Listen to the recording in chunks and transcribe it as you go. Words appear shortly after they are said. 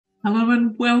Hello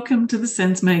and welcome to the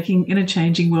Sense Making in a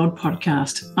Changing World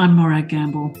podcast. I'm Morag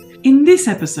Gamble. In this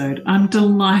episode, I'm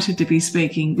delighted to be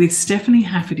speaking with Stephanie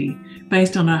Hafferty,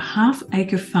 based on a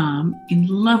half-acre farm in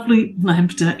lovely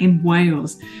Lampeter in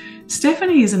Wales.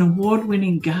 Stephanie is an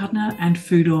award-winning gardener and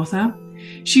food author.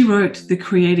 She wrote The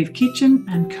Creative Kitchen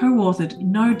and co-authored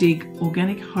No Dig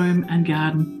Organic Home and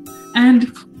Garden.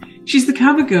 And she's the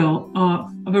cover girl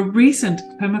of a recent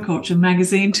permaculture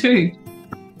magazine too.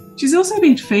 She's also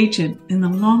been featured in the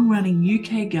long-running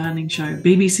UK gardening show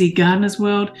BBC Gardener's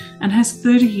World and has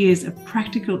 30 years of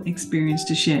practical experience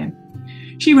to share.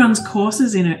 She runs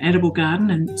courses in her edible garden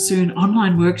and soon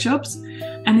online workshops,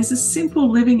 and is a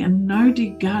simple living and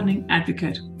no-dig gardening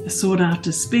advocate, a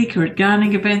sought-after speaker at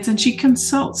gardening events, and she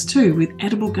consults too with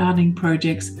edible gardening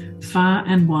projects far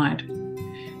and wide.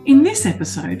 In this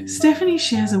episode, Stephanie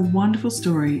shares a wonderful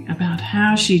story about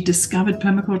how she discovered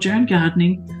permaculture and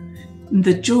gardening,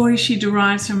 the joy she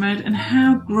derives from it, and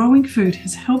how growing food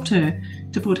has helped her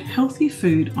to put healthy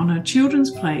food on her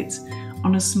children's plates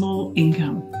on a small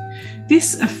income.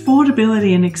 This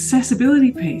affordability and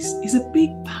accessibility piece is a big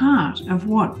part of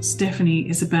what Stephanie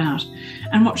is about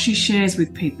and what she shares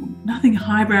with people. Nothing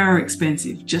highbrow or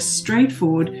expensive, just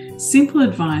straightforward, simple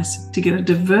advice to get a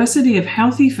diversity of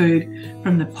healthy food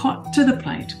from the pot to the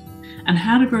plate, and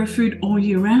how to grow food all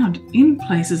year round in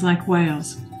places like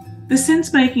Wales. The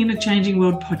Sense Making in a Changing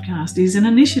World podcast is an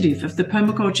initiative of the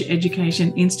Permaculture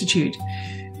Education Institute.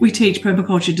 We teach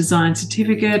permaculture design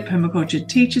certificate, permaculture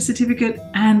teacher certificate,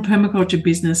 and permaculture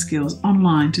business skills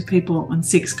online to people on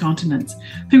 6 continents,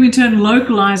 who in turn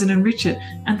localise and enrich it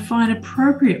and find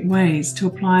appropriate ways to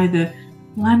apply the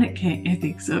planet care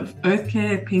ethics of earth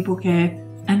care, people care,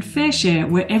 and fair share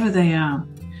wherever they are.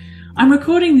 I'm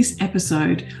recording this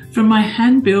episode from my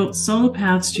hand-built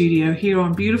solar-powered studio here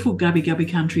on beautiful Gubby Gubby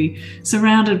country,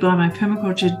 surrounded by my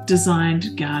permaculture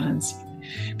designed gardens.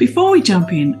 Before we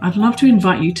jump in, I'd love to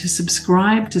invite you to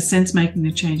subscribe to Sense Making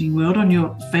the Changing World on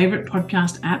your favourite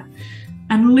podcast app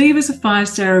and leave us a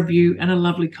 5-star review and a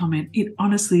lovely comment. It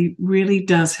honestly really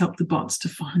does help the bots to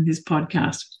find this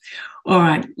podcast. All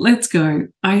right, let's go.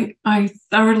 I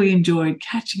thoroughly enjoyed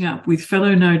catching up with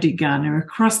fellow no-dig gardener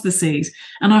across the seas,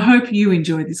 and I hope you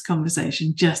enjoyed this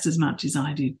conversation just as much as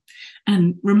I did.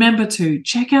 And remember to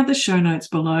check out the show notes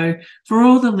below for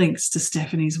all the links to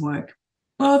Stephanie's work.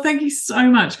 Well, thank you so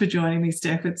much for joining me,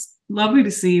 Steph. It's lovely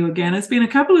to see you again. It's been a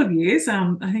couple of years.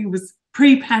 I think it was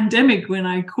pre-pandemic when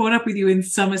I caught up with you in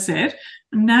Somerset,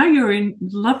 and now you're in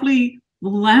lovely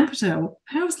Lampeter.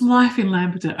 How's life in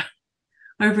Lampeter?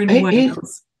 Over in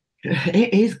Wales.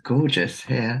 It is gorgeous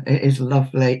here. It is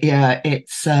lovely. Yeah,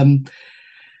 it's where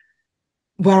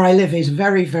I live is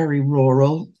very, very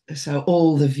rural. So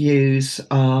all the views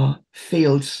are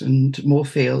fields and more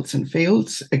fields and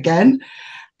fields again.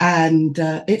 And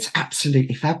it's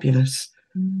absolutely fabulous.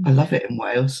 I love it in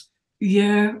Wales.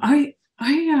 Yeah, I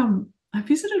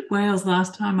visited Wales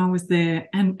last time I was there,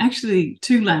 and actually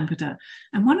to Lampeter.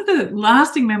 And one of the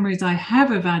lasting memories I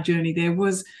have of our journey there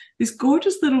was this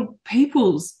gorgeous little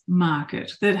people's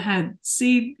market that had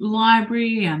seed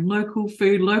library and local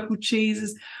food, local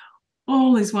cheeses,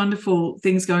 all these wonderful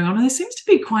things going on. And there seems to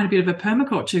be quite a bit of a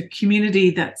permaculture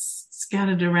community that's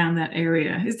scattered around that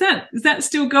area. Is that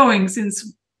still going since a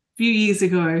few years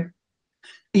ago?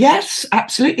 Yes,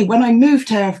 absolutely. When I moved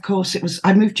here, of course,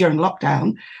 I moved during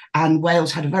lockdown, and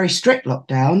Wales had a very strict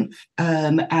lockdown.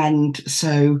 And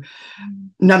so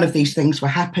none of these things were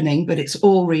happening, but it's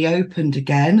all reopened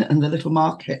again, and the little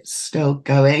market's still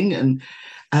going. And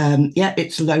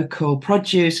it's local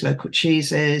produce, local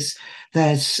cheeses.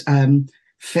 There's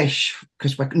fish,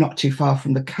 because we're not too far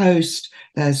from the coast.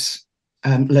 There's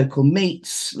local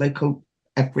meats, local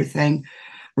everything,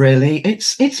 really.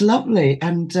 It's lovely.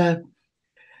 And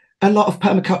a lot of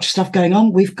permaculture stuff going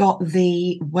on. We've got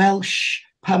the Welsh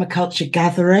Permaculture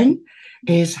Gathering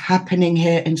is happening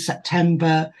here in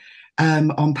September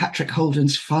on Patrick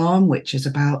Holden's farm, which is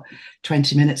about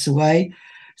 20 minutes away.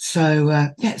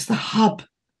 So, it's the hub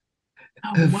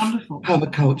of wonderful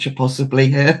permaculture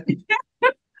possibly here.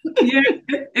 Yeah,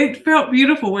 it felt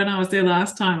beautiful when I was there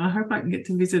last time. I hope I can get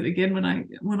to visit again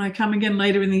when I come again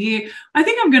later in the year. I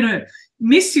think I'm going to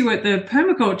miss you at the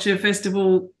permaculture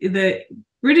festival, the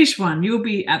British one. You'll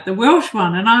be at the Welsh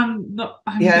one, and I'm not.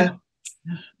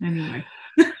 Anyway.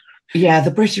 Yeah,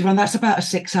 the British one, that's about a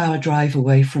 6-hour drive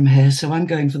away from here. So I'm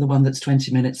going for the one that's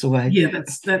 20 minutes away. Yeah,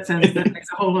 that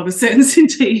makes a whole lot of sense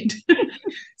indeed.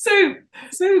 So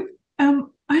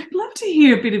I'd love to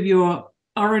hear a bit of your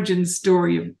origin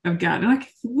story of gardening.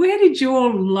 Like, where did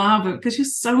your love of, because you're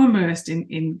so immersed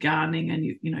in gardening, and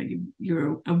you're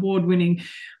an award-winning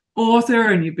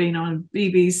author, and you've been on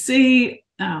BBC.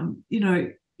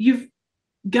 you've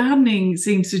gardening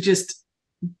seems to just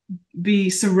be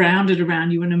surrounded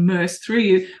around you and immersed through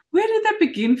you. Where did that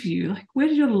begin for you? Like, where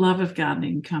did your love of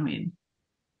gardening come in?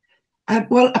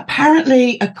 Well,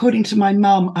 apparently, according to my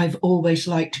mum, I've always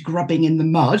liked grubbing in the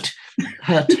mud,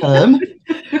 her term.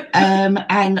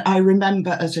 And I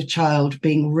remember as a child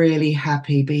being really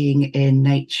happy being in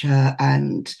nature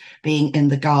and being in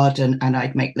the garden, and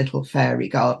I'd make little fairy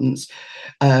gardens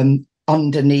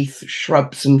underneath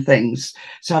shrubs and things.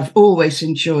 So I've always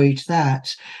enjoyed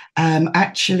that.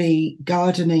 Actually,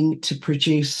 gardening to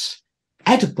produce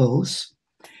edibles.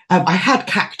 I had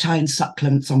cacti and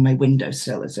succulents on my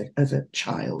windowsill as a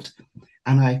child,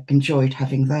 and I enjoyed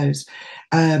having those.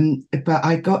 But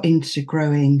I got into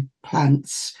growing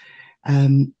plants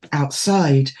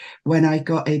outside when I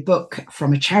got a book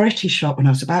from a charity shop when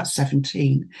I was about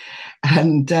 17.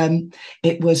 And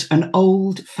it was an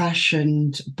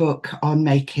old-fashioned book on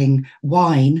making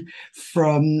wine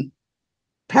from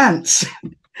plants.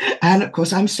 And of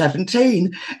course, I'm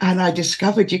 17, and I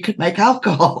discovered you could make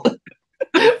alcohol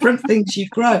from things you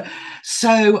grow.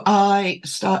 So I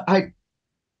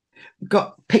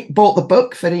bought the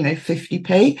book for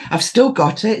 50p. I've still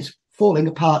got it. It's falling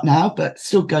apart now, but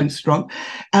still going strong.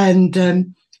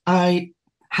 And I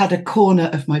had a corner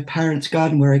of my parents'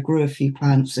 garden where I grew a few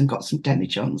plants and got some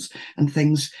demijohns and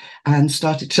things, and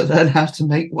started to learn how to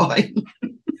make wine.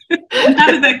 And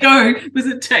how did that go? Was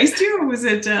it tasty, or was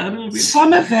it a little bit?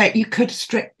 Some of it you could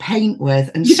strip paint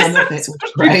with, and some of it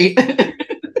was great.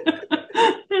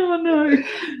 Oh no.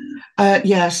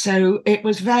 Yeah, so it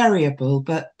was variable,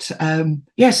 but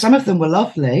some of them were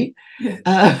lovely.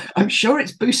 I'm sure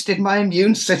it's boosted my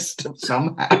immune system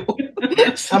somehow.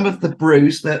 Some of the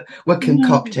brews that were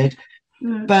concocted.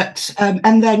 No. But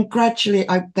and then gradually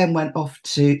I then went off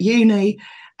to uni,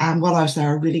 and while I was there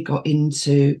I really got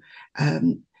into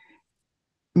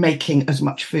making as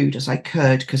much food as I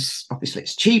could, because obviously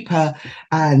it's cheaper,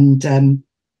 and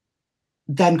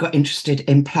then got interested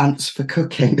in plants for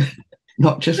cooking,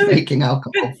 not just making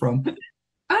alcohol from.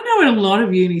 I know a lot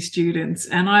of uni students,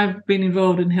 and I've been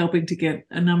involved in helping to get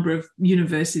a number of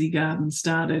university gardens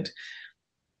started.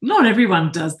 Not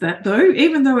everyone does that, though,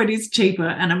 even though it is cheaper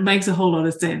and it makes a whole lot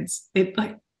of sense.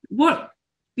 What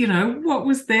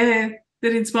was there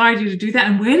that inspired you to do that?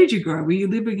 And where did you grow? Were you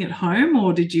living at home,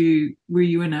 or were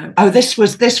you in a... Oh, this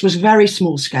was very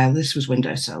small scale. This was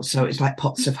windowsills, so it's like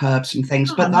pots of herbs and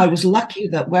things. But I was lucky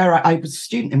that where I was a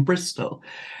student in Bristol,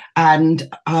 and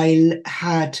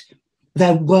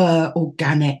there were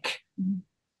organic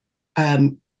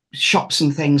shops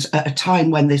and things at a time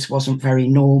when this wasn't very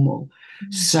normal.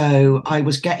 So I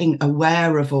was getting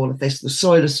aware of all of this. The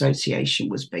Soil Association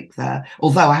was big there,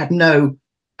 although I had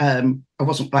I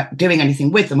wasn't like doing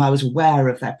anything with them. I was aware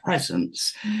of their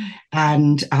presence.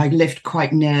 And I lived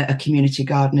quite near a community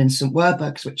garden in St.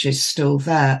 Werburgh's, which is still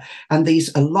there. And we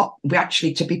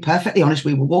actually, to be perfectly honest,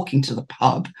 we were walking to the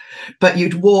pub, but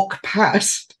you'd walk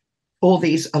past all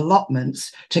these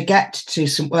allotments to get to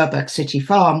St. Werburgh City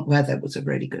Farm, where there was a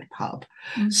really good pub.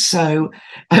 So,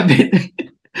 I mean,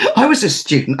 I was a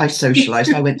student, I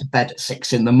socialized, I went to bed at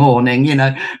 6 a.m,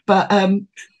 but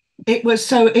it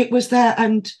was there.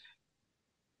 And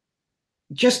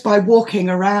just by walking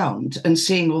around and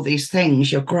seeing all these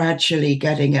things, you're gradually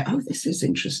getting it. Oh, this is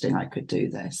interesting. I could do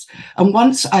this. And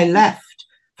once I left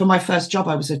for my first job,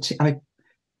 I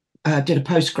did a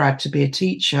postgrad to be a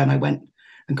teacher, and I went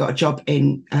and got a job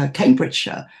in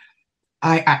Cambridgeshire.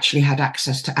 I actually had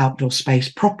access to outdoor space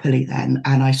properly then,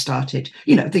 and I started,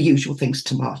 the usual things,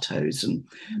 tomatoes and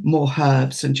more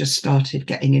herbs, and just started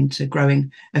getting into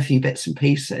growing a few bits and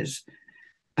pieces.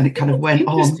 And it kind of went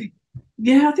on.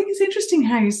 Yeah, I think it's interesting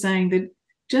how you're saying that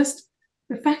just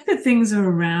the fact that things are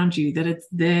around you, that it's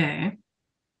there,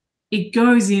 it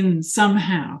goes in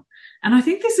somehow. And I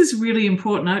think this is really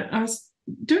important. I was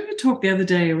doing a talk the other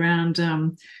day around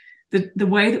the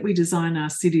way that we design our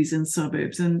cities and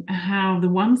suburbs, and how the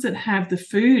ones that have the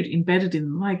food embedded in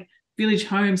them, like village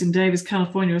homes in Davis,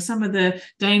 California, or some of the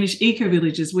Danish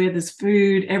eco-villages where there's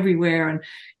food everywhere,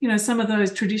 and, some of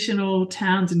those traditional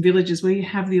towns and villages where you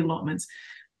have the allotments,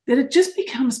 that it just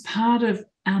becomes part of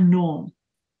our norm.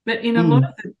 But in a lot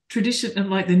of the tradition,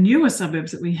 like the newer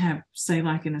suburbs that we have, say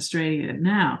like in Australia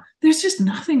now, there's just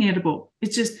nothing edible.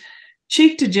 It's just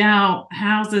cheek to jowl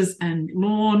houses and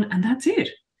lawn, and that's it.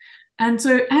 And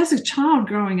so as a child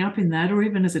growing up in that, or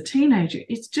even as a teenager,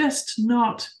 it's just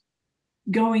not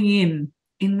going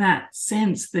in that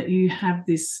sense that you have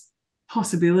this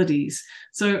possibilities.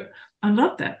 So I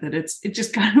love that it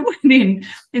just kind of went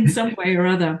in some way or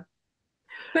other.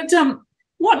 But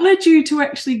what led you to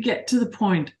actually get to the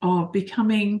point of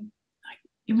becoming,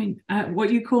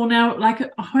 what you call now like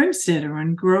a homesteader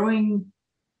and growing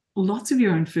lots of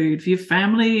your own food for your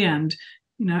family, and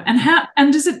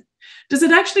does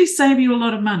it actually save you a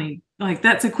lot of money? Like,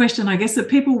 that's a question I guess that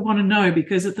people want to know,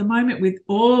 because at the moment with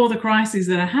all the crises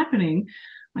that are happening,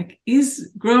 like,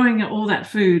 is growing all that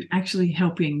food actually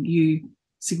helping you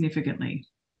significantly?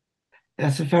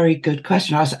 That's a very good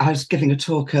question. I was giving a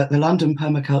talk at the London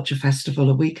Permaculture Festival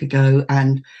a week ago,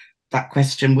 and that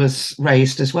question was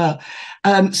raised as well.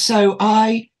 So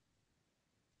I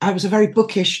was a very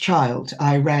bookish child.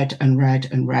 I read and read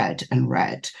and read and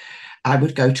read. I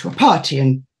would go to a party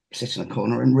and sit in a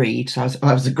corner and read. So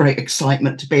I was a great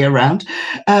excitement to be around.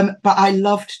 But I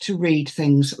loved to read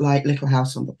things like Little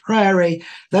House on the Prairie,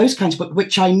 those kinds of books,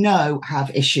 which I know have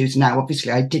issues now.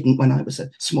 Obviously, I didn't when I was a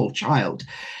small child.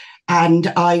 And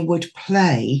I would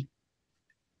play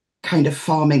kind of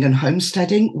farming and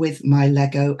homesteading with my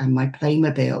Lego and my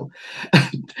Playmobil.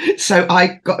 So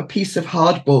I got a piece of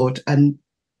hardboard and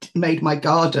made my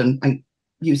garden and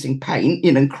using paint,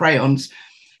 and crayons.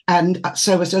 And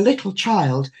so as a little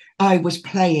child, I was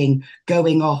playing,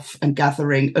 going off and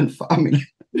gathering and farming.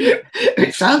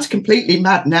 It sounds completely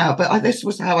mad now, but this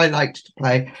was how I liked to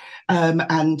play,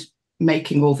 and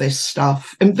making all this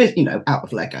stuff, and out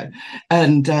of Lego.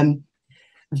 And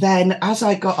then as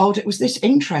I got older, it was this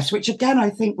interest, which again, I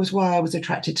think was why I was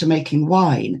attracted to making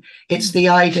wine. It's the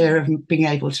idea of being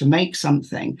able to make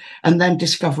something and then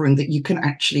discovering that you can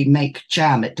actually make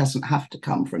jam. It doesn't have to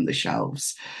come from the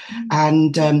shelves.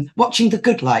 And watching The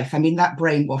Good Life, that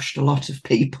brainwashed a lot of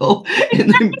people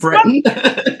in Britain.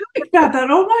 About that.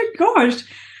 Oh my gosh.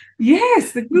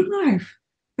 Yes, The Good Life.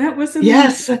 That was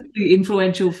really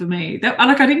influential for me.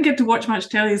 I didn't get to watch much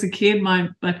telly as a kid. My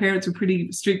parents were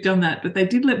pretty strict on that, but they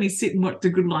did let me sit and watch The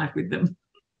Good Life with them.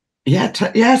 Yeah.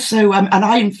 So, and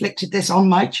I inflicted this on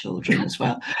my children as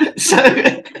well. So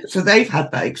they've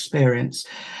had that experience.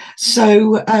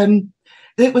 So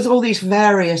there was all these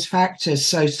various factors.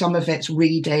 So some of it's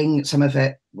reading, some of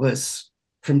it was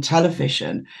from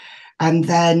television, and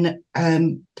then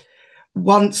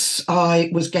once I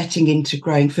was getting into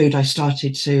growing food, I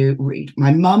started to read.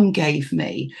 My mum gave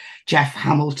me Jeff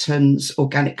Hamilton's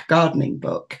organic gardening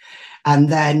book. And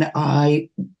then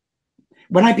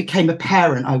when I became a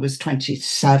parent, I was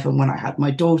 27 when I had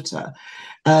my daughter.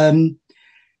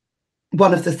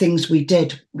 One of the things we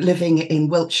did living in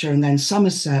Wiltshire and then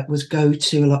Somerset was go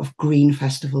to a lot of green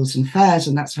festivals and fairs.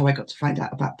 And that's how I got to find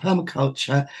out about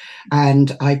permaculture.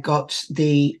 And I got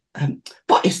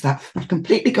what is that? I've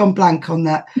completely gone blank on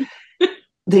that.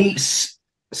 The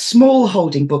small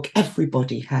holding book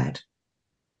everybody had.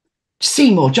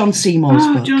 John Seymour's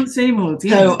book. John Seymour's,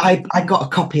 yes. So I got a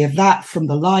copy of that from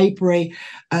the library.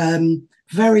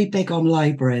 Very big on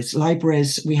libraries.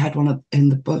 We had one in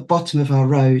the bottom of our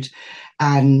road,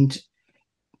 and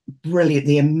brilliant,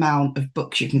 the amount of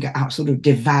books you can get out, sort of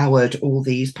devoured all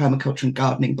these permaculture and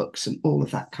gardening books and all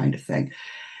of that kind of thing.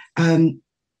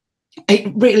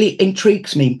 It really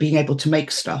intrigues me, being able to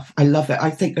make stuff. I love it. I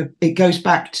think it goes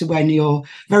back to when you're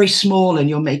very small and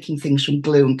you're making things from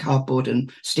glue and cardboard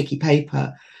and sticky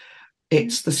paper.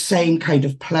 It's the same kind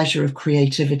of pleasure of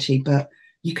creativity, but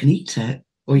you can eat it,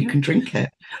 or you can drink it,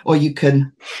 or you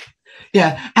can,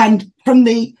 And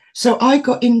so I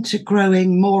got into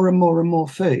growing more and more and more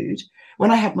food.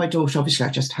 When I had my daughter, obviously I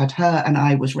just had her, and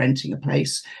I was renting a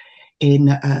place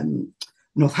in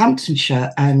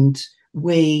Northamptonshire, and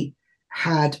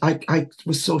I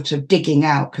was sort of digging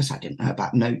out, because I didn't know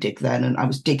about no dig then, and I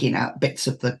was digging out bits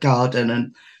of the garden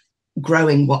and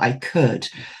growing what I could,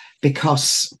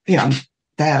 because I'm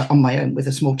there on my own with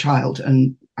a small child,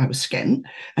 and I was skint,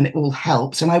 and it all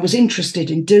helps, and I was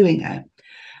interested in doing it.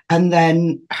 And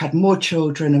then had more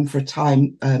children, and for a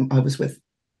time I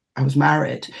was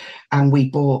married, and we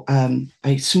bought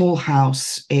a small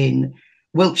house in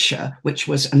Wiltshire, which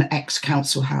was an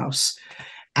ex-council house.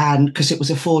 And because it was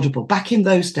affordable back in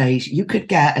those days, you could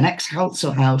get an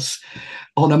ex-council house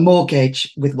on a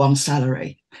mortgage with one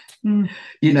salary,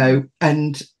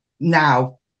 and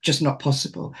now just not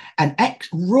possible. And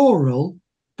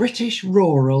British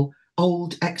rural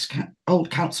old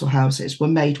council houses were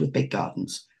made with big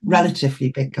gardens,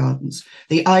 relatively big gardens.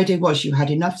 The idea was you had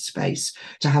enough space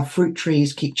to have fruit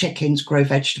trees, keep chickens, grow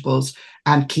vegetables,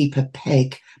 and keep a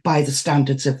pig by the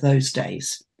standards of those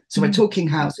days. So we're talking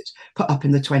houses put up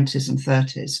in the 20s and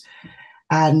 30s.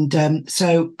 And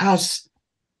so as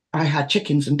I had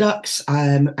chickens and ducks,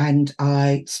 and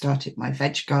I started my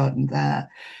veg garden there.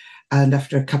 And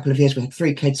after a couple of years, we had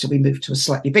 3 kids, so we moved to a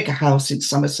slightly bigger house in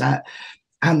Somerset.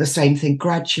 And the same thing,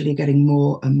 gradually getting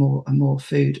more and more and more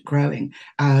food growing,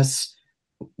 as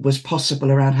was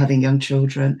possible around having young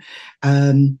children.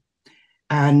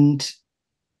 and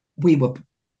we were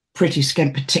pretty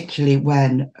skint, particularly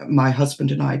when my husband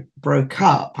and I broke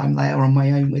up. I'm there on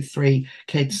my own with 3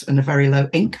 kids and a very low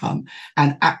income,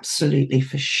 and absolutely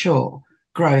for sure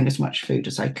growing as much food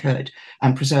as I could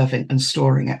and preserving and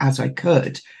storing it as I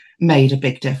could made a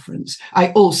big difference. I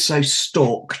also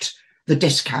stalked the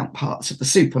discount parts of the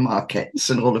supermarkets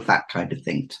and all of that kind of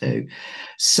thing too.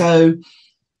 So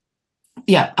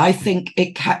yeah, I think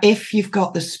if you've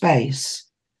got the space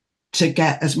to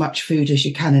get as much food as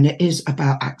you can, and it is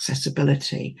about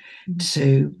accessibility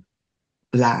to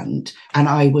land. And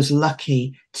I was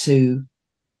lucky to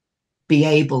be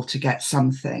able to get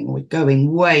something. We're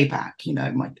going way back, you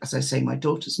know, as I say, my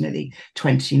daughter's nearly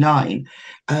 29,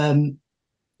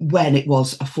 when it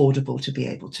was affordable to be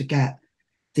able to get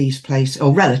these places,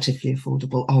 or relatively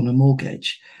affordable, on a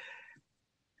mortgage.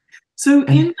 So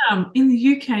in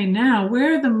the UK now,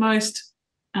 where are the most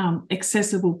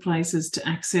accessible places to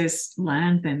access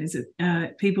land then? Is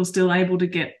it people still able to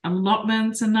get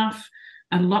allotments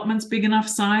big enough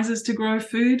sizes to grow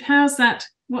food? How's that?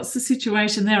 What's the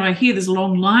situation there? I hear there's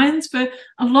long lines for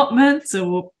allotments,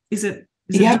 or is it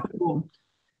doable?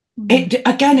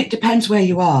 It depends where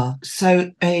you are.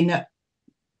 So in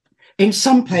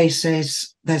some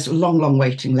places there's long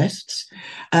waiting lists.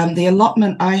 The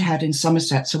allotment I had in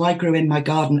Somerset, so I grew in my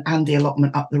garden and the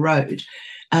allotment up the road.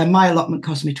 My allotment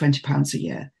cost me £20 a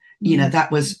year. You know,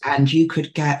 that was, and you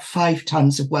could get 5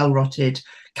 tons of well-rotted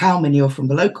cow manure from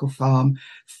the local farm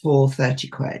for 30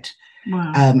 quid.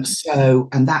 Wow.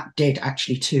 And that did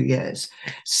actually 2 years.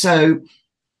 So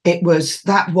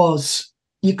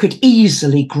you could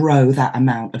easily grow that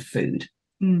amount of food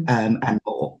and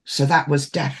more. So that was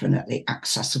definitely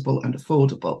accessible and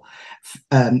affordable,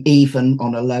 even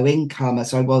on a low income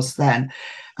as I was then.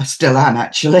 I still am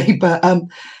actually, but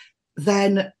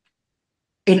then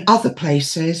in other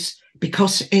places,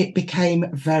 because it became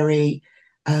very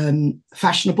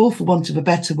fashionable, for want of a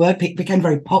better word, it became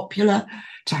very popular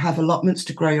to have allotments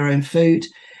to grow your own food,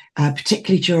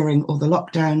 particularly during all the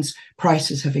lockdowns.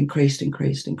 Prices have increased.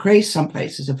 Some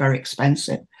places are very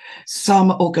expensive.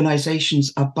 Some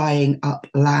organisations are buying up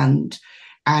land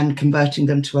and converting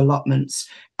them to allotments.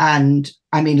 And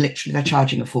I mean, literally, they're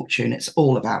charging a fortune. It's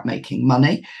all about making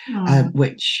money,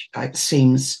 which it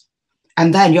seems.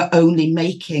 And then you're only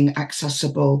making it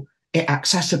accessible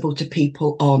to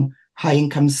people on high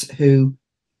incomes who,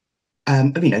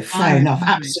 fair enough.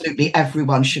 Absolutely,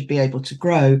 everyone should be able to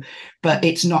grow, but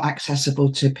it's not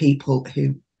accessible to people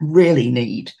who really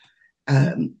need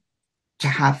to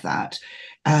have that.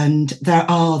 And there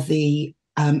are the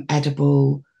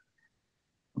edible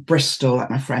Bristol, like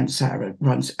my friend Sarah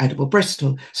runs Edible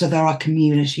Bristol. So there are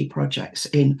community projects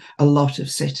in a lot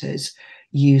of cities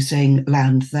using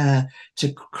land there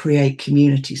to create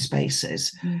community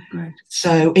spaces. Great.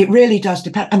 So it really does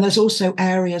depend. And there's also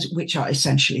areas which are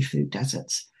essentially food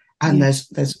deserts, and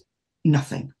there's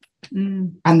nothing.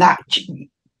 And that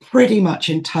pretty much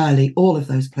entirely, all of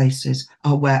those places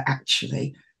are where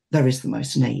actually there is the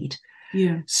most need.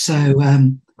 Yeah. So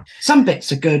some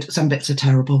bits are good, some bits are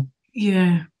terrible.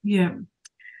 Yeah.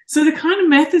 So the kind of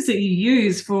methods that you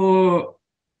use for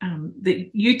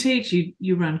that you teach,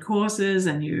 you run courses,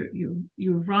 and you're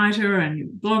a writer and you're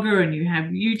a blogger, and you have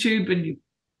YouTube, and you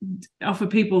offer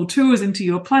people tours into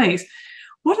your place.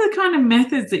 What are the kind of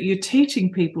methods that you're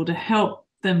teaching people to help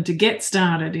them to get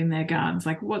started in their gardens?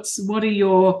 Like what are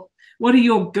your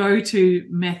go-to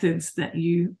methods that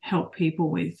you help people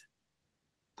with?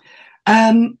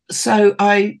 So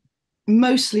I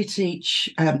mostly teach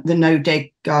the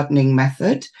no-dig gardening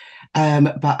method,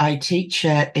 but I teach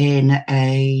it in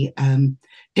a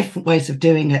different ways of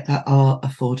doing it that are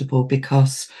affordable,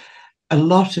 because a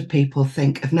lot of people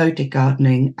think of no-dig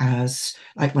gardening as,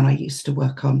 like when I used to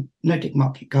work on no-dig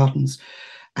market gardens,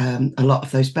 a lot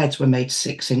of those beds were made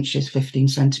 6 inches, 15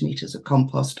 centimetres of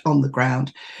compost on the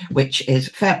ground, which is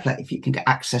fair play if you can get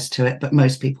access to it, but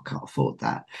most people can't afford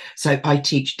that. So I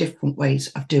teach different ways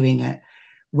of doing it,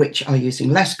 which are using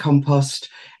less compost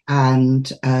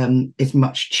and is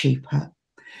much cheaper.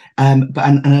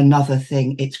 But another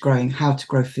thing, it's how to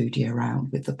grow food year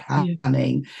round with the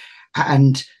planning.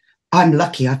 And I'm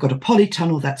lucky I've got a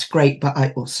polytunnel, that's great, but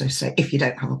I also say, if you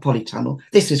don't have a polytunnel,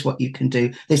 this is what you can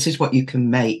do. This is what you can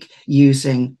make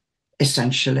using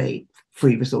essentially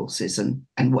free resources and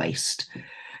waste.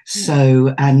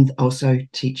 So, and also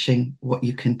teaching what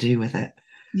you can do with it.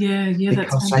 Yeah,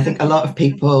 because I think a lot of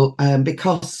people,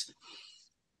 because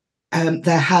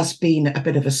there has been a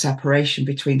bit of a separation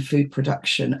between food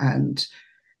production and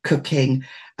cooking.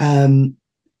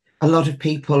 a lot of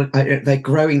people, they're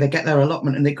growing, they get their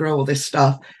allotment and they grow all this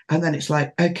stuff. And then it's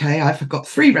like, okay, I've got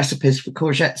 3 recipes for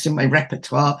courgettes in my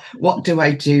repertoire. What do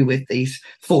I do with these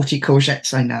 40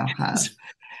 courgettes I now have?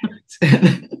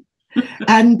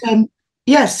 And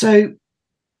yeah, so,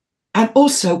 and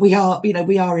also we are in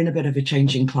a bit of a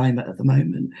changing climate at the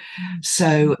moment.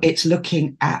 So it's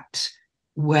looking at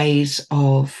ways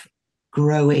of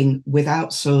growing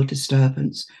without soil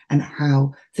disturbance and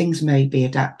how things may be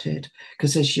adapted.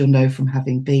 Because as you'll know from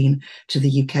having been to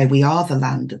the UK, we are the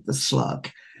land of the slug.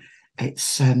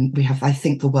 It's we have, I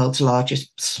think, the world's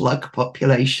largest slug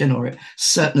population, or it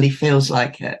certainly feels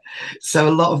like it. So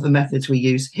a lot of the methods we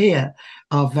use here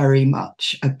are very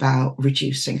much about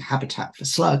reducing habitat for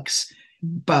slugs,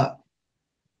 but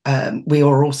we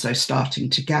are also starting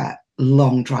to get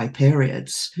long dry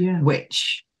periods,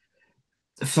 which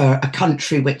for a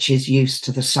country which is used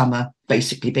to the summer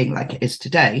basically being like it is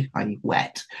today, i.e.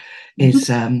 wet,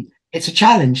 is it's a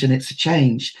challenge and it's a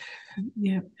change.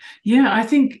 I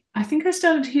think I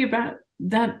started to hear about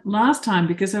that last time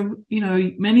because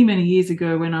many years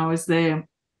ago when I was there,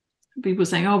 people were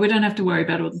saying, oh, we don't have to worry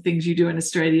about all the things you do in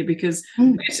Australia because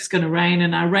it's just going to rain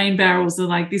and our rain barrels are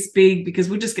like this big because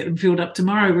we'll just get them filled up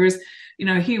tomorrow. Whereas,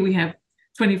 here we have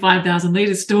 25,000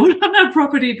 litres stored on our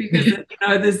property because,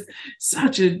 there's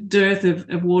such a dearth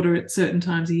of water at certain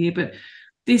times of year. But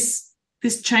this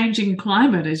changing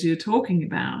climate, as you're talking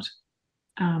about,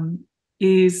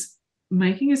 is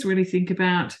making us really think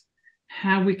about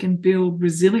how we can build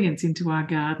resilience into our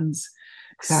gardens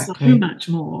so much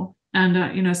more.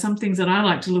 And, some things that I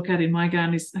like to look at in my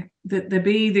garden is that there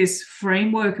be this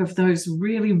framework of those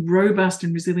really robust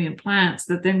and resilient plants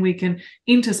that then we can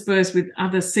intersperse with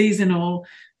other seasonal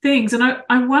things. And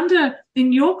I wonder,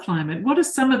 in your climate, what are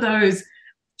some of those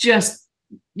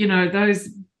those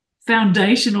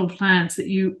foundational plants that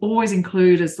you always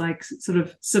include as like sort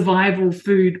of survival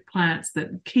food plants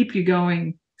that keep you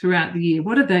going throughout the year?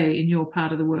 What are they in your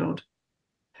part of the world?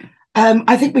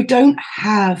 I think we don't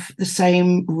have the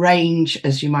same range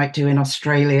as you might do in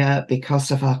Australia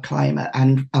because of our climate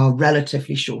and our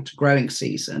relatively shorter growing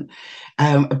season.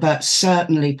 But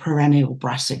certainly perennial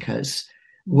brassicas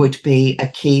would be a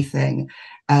key thing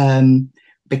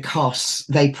because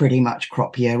they pretty much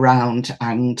crop year round,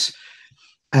 and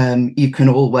you can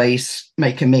always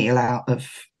make a meal out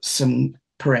of some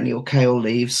perennial kale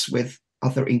leaves with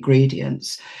other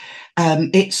ingredients.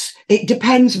 It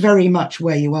depends very much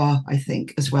where you are, I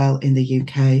think, as well in the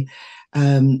UK.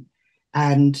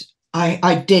 And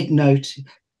I did note,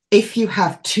 if you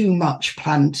have too much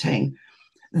planting,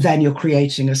 then you're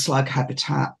creating a slug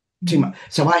habitat too much.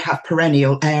 So I have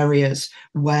perennial areas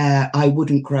where I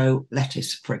wouldn't grow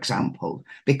lettuce, for example,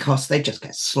 because they just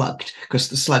get slugged because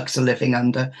the slugs are living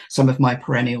under some of my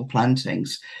perennial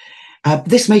plantings.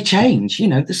 This may change,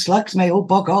 the slugs may all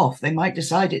bog off. They might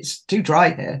decide it's too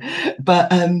dry here.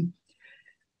 But and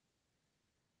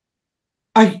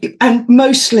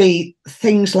mostly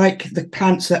things like the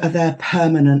plants that are there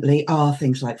permanently are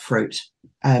things like fruit.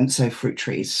 So fruit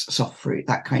trees, soft fruit,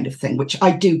 that kind of thing, which I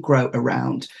do grow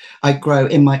around. I grow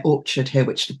in my orchard here,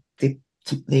 which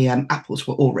the apples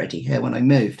were already here when I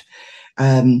moved.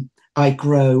 I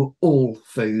grow all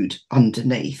food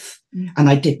underneath. And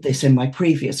I did this in my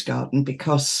previous garden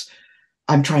because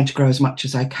I'm trying to grow as much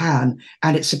as I can.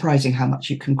 And it's surprising how much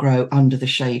you can grow under the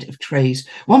shade of trees.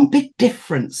 One big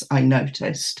difference I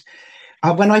noticed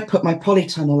when I put my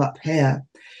polytunnel up here,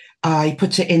 I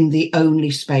put it in the only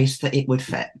space that it would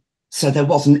fit. So there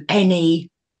wasn't any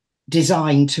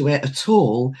design to it at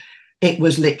all. It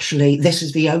was literally, this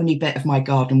is the only bit of my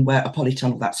garden where a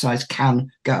polytunnel that size can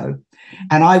go.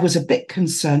 And I was a bit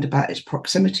concerned about its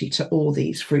proximity to all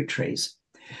these fruit trees.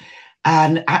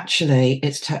 And actually,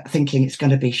 it's thinking it's going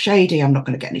to be shady, I'm not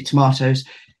going to get any tomatoes.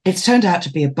 It's turned out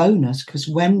to be a bonus because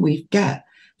when we get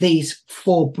these,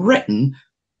 for Britain,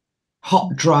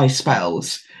 hot, dry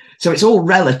spells, so it's all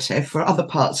relative. For other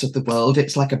parts of the world,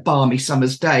 it's like a balmy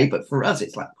summer's day, but for us,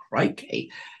 it's like, crikey.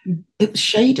 It was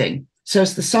shading. So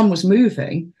as the sun was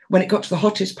moving, when it got to the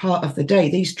hottest part of the day,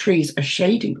 these trees are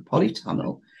shading the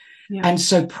polytunnel. And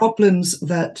so problems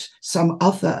that some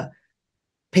other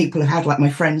people have had, like my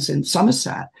friends in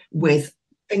Somerset, with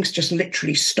things just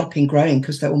literally stopping growing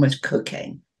because they're almost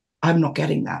cooking, I'm not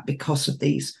getting that because of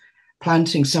these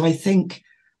plantings. So I think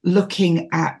looking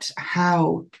at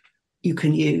how you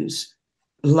can use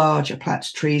larger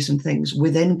plants, trees and things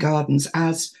within gardens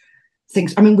as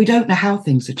things, I mean, we don't know how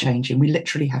things are changing. We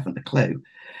literally haven't a clue.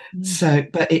 So,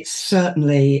 but it's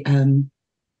certainly...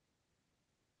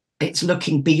 it's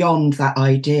looking beyond that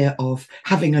idea of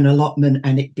having an allotment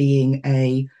and it being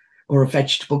or a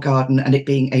vegetable garden, and it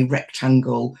being a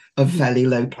rectangle of fairly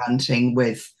low planting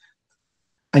with,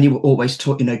 and you were always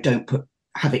taught, don't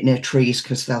have it near trees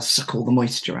because they'll suck all the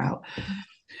moisture out.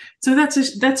 So that's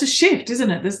a shift,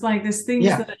 isn't it? There's things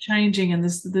that are changing, and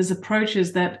there's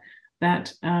approaches that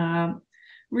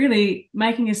really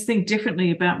making us think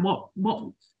differently about what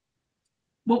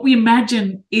we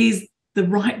imagine is the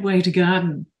right way to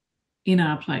garden in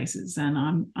our places.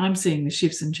 And I'm seeing the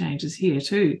shifts and changes here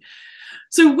too.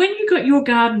 So when you got your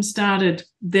garden started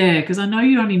there, because I know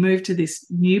you only moved to this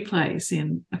new place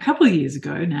in a couple of years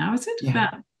ago now, is it?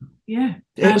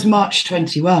 It was March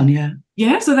 21,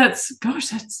 Yeah, so that's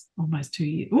almost 2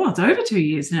 years. Well, it's over 2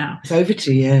 years now. It's over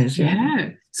 2 years,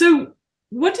 yeah. So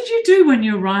what did you do when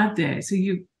you arrived there? So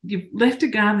you've left a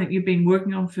garden that you've been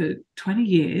working on for 20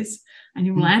 years and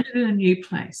you landed in a new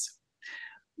place.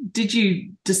 Did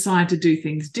you decide to do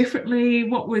things differently?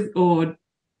 What was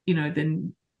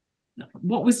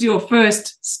your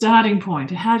first starting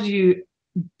point? How do you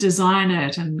design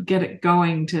it and get it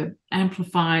going to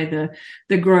amplify the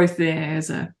growth there as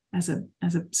a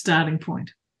starting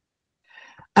point?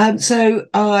 So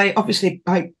I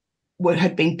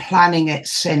had been planning it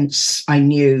since I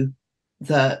knew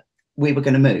that we were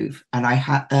going to move, and I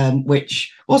had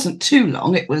which wasn't too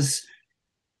long. It was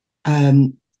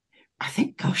I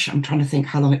think, I'm trying to think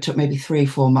how long it took, maybe 3 or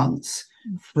 4 months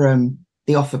from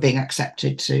the offer being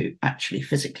accepted to actually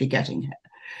physically getting it.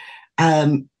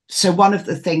 So one of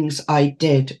the things I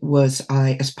did was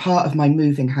as part of my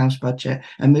moving house budget,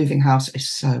 a moving house is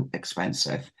so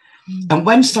expensive. And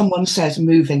when someone says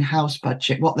moving house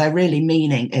budget, what they're really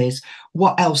meaning is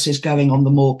what else is going on the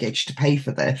mortgage to pay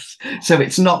for this. So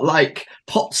it's not like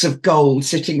pots of gold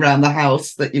sitting around the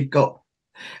house that you've got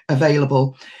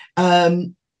available.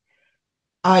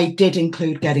 I did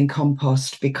include getting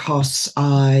compost because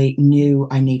I knew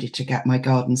I needed to get my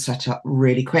garden set up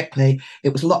really quickly.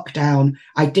 It was lockdown.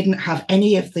 I didn't have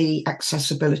any of the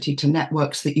accessibility to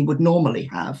networks that you would normally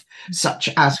have, such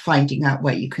as finding out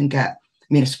where you can get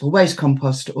municipal waste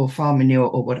compost or farm manure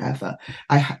or whatever.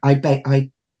 I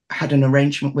had an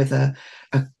arrangement with a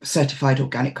certified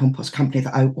organic compost company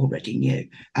that I already knew,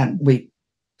 and we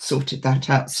sorted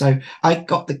that out. So I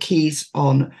got the keys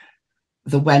on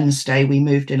the Wednesday, we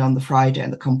moved in on the Friday,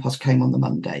 and the compost came on the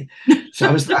Monday. So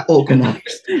I was that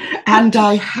organised. And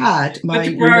I had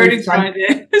my priority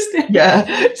Friday.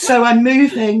 So I'm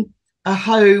moving a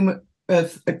home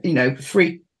of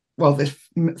 3. Well, there's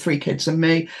 3 kids and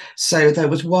me. So there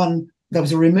was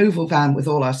a removal van with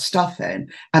all our stuff in,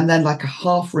 and then like a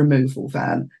half removal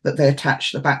van that they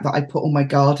attached to the back that I put all my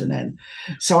garden in.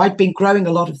 So I'd been growing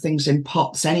a lot of things in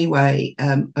pots anyway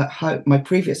at home, my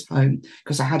previous home,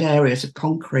 because I had areas of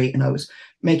concrete, and I was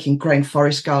growing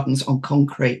forest gardens on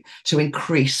concrete to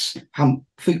increase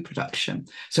food production.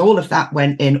 So all of that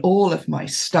went in, all of my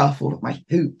stuff, all of my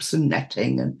hoops and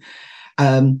netting,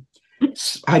 and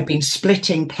I've been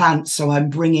splitting plants, so I'm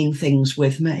bringing things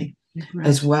with me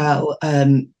as well.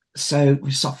 So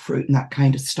with soft fruit and that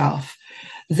kind of stuff.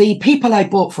 The people I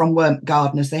bought from weren't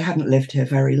gardeners. They hadn't lived here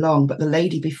very long, but the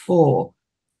lady before,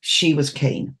 she was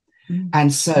keen.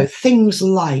 And so things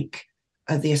like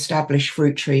the established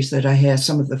fruit trees that are here,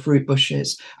 some of the fruit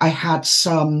bushes, I had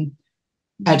some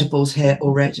edibles here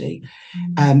already,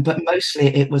 but mostly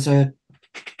it was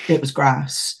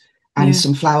grass and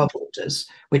some flower borders,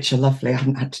 which are lovely. I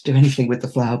haven't had to do anything with the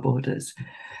flower borders.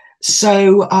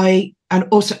 So I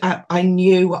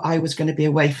knew I was going to be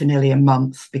away for nearly a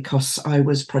month because I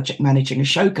was project managing a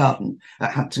show garden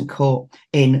at Hampton Court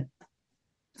in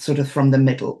sort of from the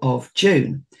middle of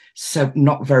June. So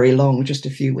not very long, just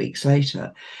a few weeks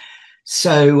later.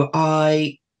 So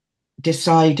I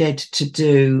decided to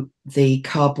do the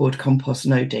cardboard compost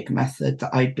no dig method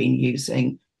that I'd been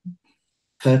using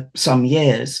for some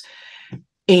years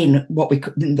in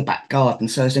in the back garden.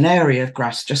 So there's an area of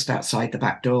grass just outside the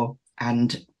back door,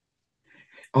 and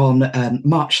on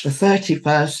March the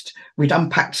 31st, we'd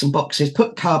unpacked some boxes,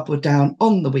 put cardboard down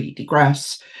on the weedy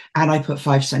grass, and I put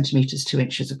 5 centimetres, 2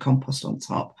 inches of compost on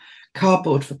top,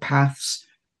 cardboard for paths,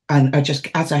 and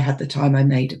as I had the time, I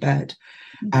made a bed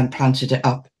and planted it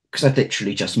up because I'd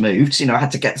literally just moved. I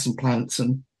had to get some plants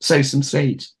and sow some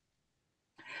seeds.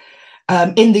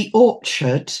 In the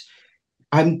orchard,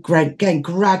 I'm getting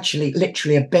gradually,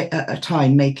 literally a bit at a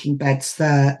time, making beds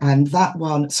there. And that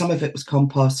one, some of it was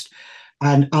compost,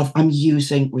 and I'm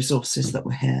using resources that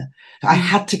were here. I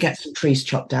had to get some trees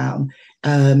chopped down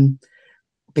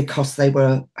because they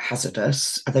were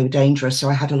hazardous, they were dangerous. So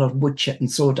I had a lot of wood chip and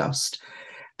sawdust.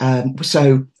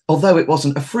 So although it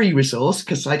wasn't a free resource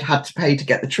because I'd had to pay to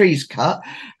get the trees cut,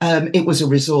 it was a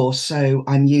resource. So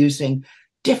I'm using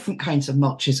different kinds of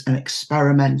mulches and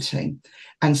experimenting.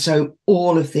 And so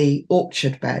all of the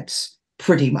orchard beds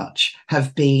pretty much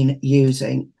have been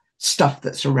using stuff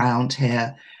that's around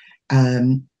here.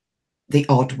 The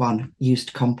odd one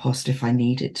used compost if I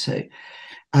needed to.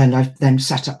 And I've then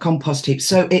set up compost heaps.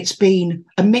 So it's been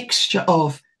a mixture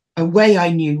of a way I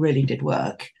knew really did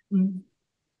work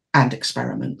and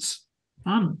experiments.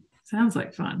 Fun. Sounds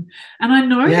like fun. And I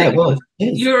know that it was.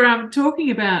 You're talking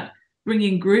about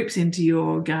bringing groups into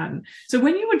your garden. So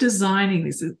when you were designing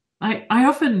this, I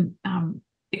often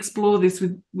explore this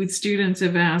with students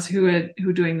of ours who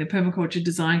are doing the permaculture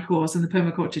design course and the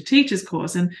permaculture teachers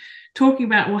course, and talking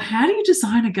about, well, how do you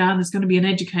design a garden that's going to be an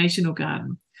educational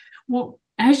garden? Well,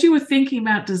 as you were thinking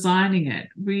about designing it,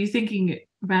 were you thinking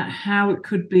about how it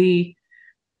could be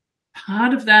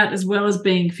part of that as well as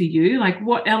being for you? Like,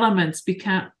 what elements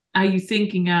are you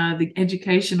thinking are the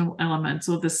educational elements,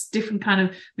 or this different kind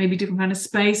of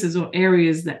spaces or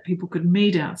areas that people could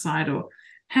meet outside? Or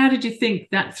how did you think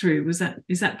that through? Is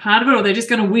that part of it, or are they just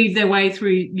going to weave their way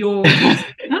through your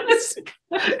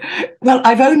Well,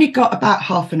 I've only got about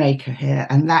half an acre here,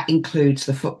 and that includes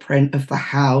the footprint of the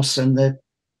house and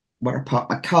where I park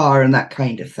my car and that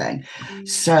kind of thing.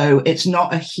 So it's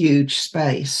not a huge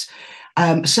space.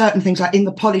 Certain things, like in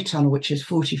the polytunnel, which is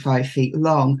 45 feet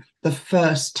long, the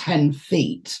first 10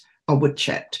 feet are wood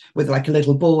chipped with like a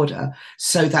little border,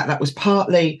 so that was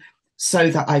partly so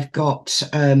that I've got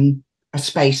a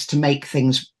space to make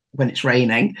things when it's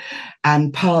raining,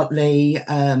 and partly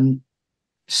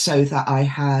so that I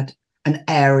had an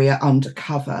area under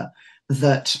cover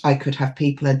that I could have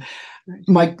people in.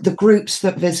 The groups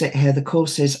that visit here, the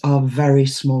courses are very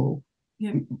small,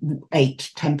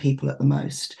 8-10 people at the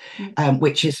most,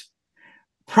 which is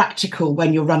practical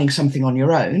when you're running something on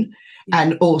your own.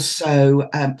 And also,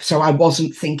 so I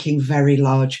wasn't thinking very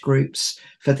large groups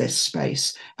for this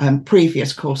space.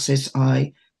 Previous courses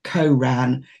I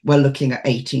co-ran were looking at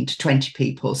 18 to 20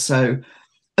 people.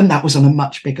 And that was on a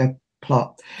much bigger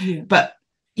plot. But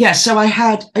so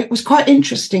it was quite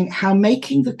interesting how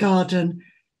making the garden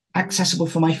accessible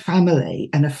for my family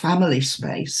and a family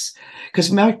space,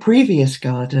 because my previous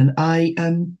garden, I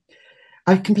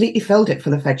completely filled it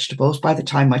full of vegetables by the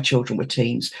time my children were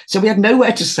teens. So we had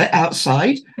nowhere to sit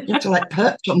outside. You had to like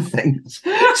perch on things.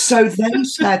 So then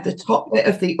instead, the top bit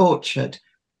of the orchard,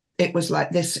 it was like,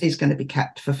 this is going to be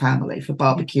kept for family, for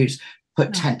barbecues,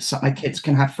 put tents up, my kids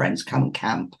can have friends come and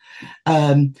camp.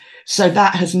 So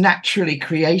that has naturally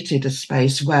created a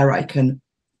space where I can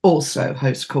also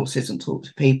host courses and talk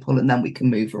to people, and then we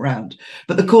can move around.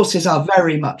 But the courses are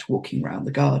very much walking around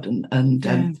the garden and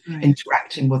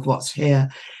interacting with what's here.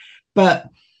 But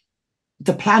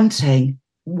the planting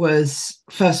was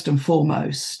first and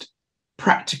foremost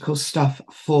practical stuff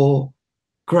for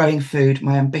growing food.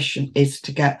 My ambition is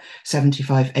to get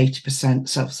 75-80%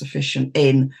 self-sufficient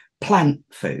in plant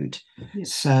food,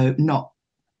 so not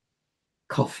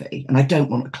coffee, and I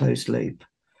don't want a closed loop.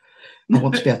 I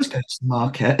want to be able to go to the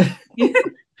market. And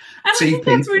I think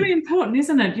that's really important,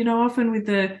 isn't it? Often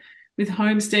with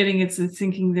homesteading, it's the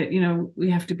thinking that we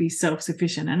have to be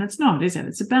self-sufficient, and it's not, is it?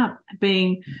 It's about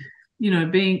being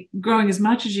growing as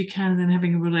much as you can, and then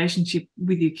having a relationship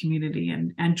with your community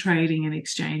and trading and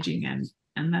exchanging,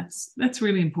 and that's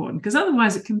really important, because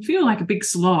otherwise it can feel like a big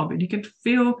slog, and you can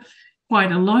feel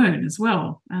quite alone as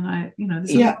well. And I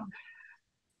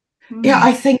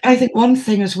think one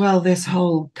thing as well, this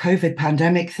whole COVID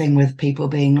pandemic thing with people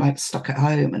being like stuck at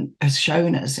home, and has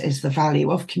shown us is the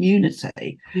value of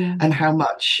community, and how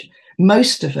much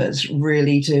most of us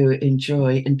really do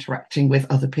enjoy interacting with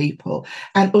other people.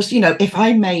 And also, if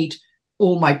I made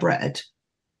all my bread,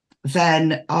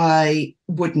 then I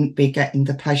wouldn't be getting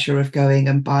the pleasure of going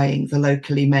and buying the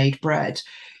locally made bread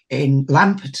in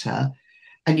Lampeter.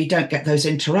 And you don't get those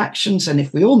interactions. And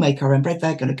if we all make our own bread,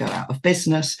 they're going to go out of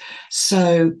business.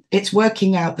 So it's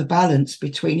working out the balance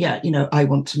between, I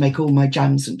want to make all my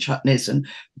jams and chutneys, and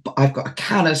I've got a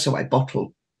canner, so I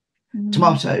bottle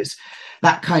tomatoes,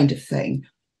 that kind of thing.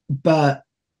 But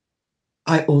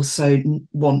I also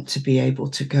want to be able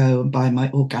to go and buy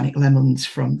my organic lemons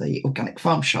from the organic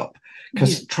farm shop,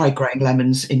 because try growing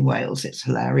lemons in Wales, it's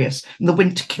hilarious. And the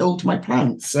winter killed my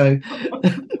plants, so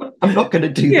I'm not going to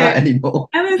do that anymore.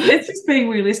 And it's just being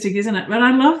realistic, isn't it? But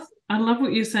I love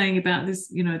what you're saying about this,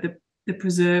 the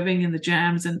preserving and the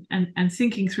jams, and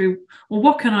thinking through, well,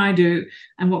 what can I do,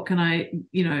 and what can I,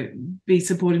 be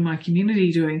supporting my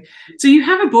community doing? So you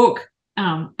have a book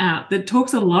out that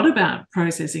talks a lot about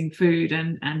processing food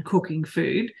and cooking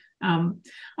food. I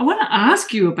want to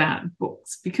ask you about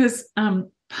books, because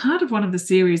part of one of the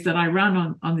series that I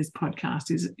run on this podcast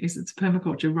is it's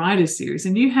Permaculture Writers Series,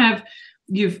 and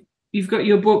you've you've got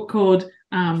your book called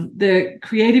The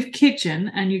Creative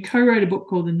Kitchen, and you co-wrote a book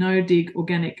called The No Dig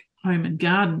Organic Home and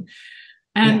Garden.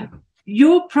 And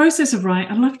your process of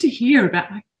writing, I'd love to hear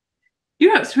about. Like,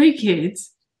 you have 3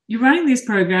 kids, you're running this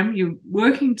program, you're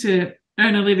working to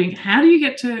earn a living. How do you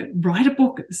get to write a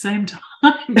book at the same time?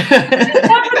 Have the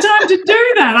time to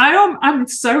do that? I'm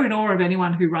so in awe of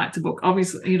anyone who writes a book.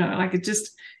 Obviously, like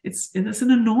it's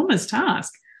an enormous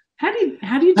task. How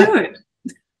do you do it?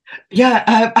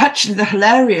 Actually, the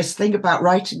hilarious thing about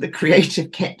writing The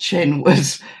Creative Kitchen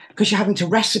was because you're having to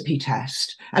recipe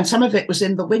test, and some of it was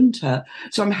in the winter,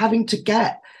 so I'm having to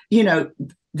get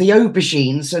the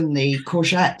aubergines and the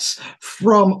courgettes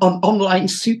from an online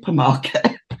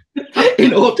supermarket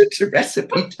in order to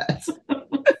recipe test.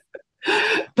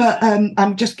 But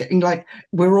I'm just getting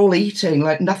we're all eating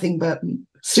nothing but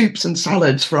soups and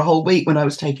salads for a whole week when I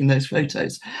was taking those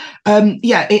photos.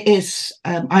 It is.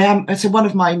 So one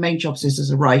of my main jobs is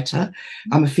as a writer.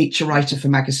 I'm a feature writer for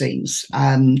magazines,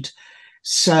 and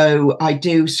so I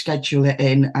do schedule it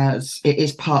in as it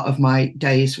is part of my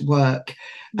day's work.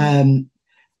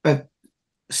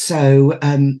 So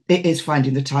it is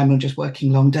finding the time. I'm just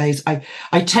working long days.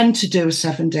 I tend to do a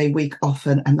 7-day week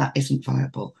often, and that isn't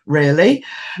viable, really.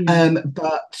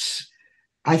 But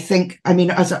I think,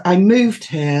 as I moved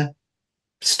here,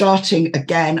 starting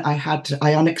again,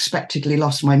 I unexpectedly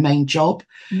lost my main job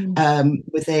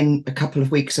within a couple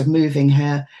of weeks of moving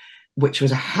here, which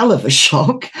was a hell of a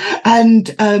shock.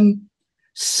 And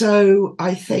so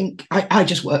I think I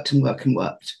just worked and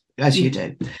worked, as you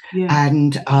do.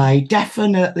 And I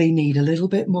definitely need a little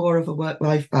bit more of a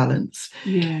work-life balance.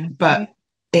 But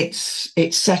it's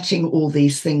setting all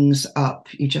these things up.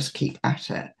 You just keep at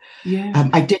it.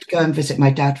 I did go and visit my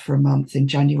dad for a month in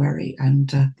January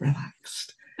and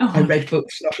relaxed. I read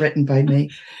books not written by me,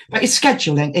 but it's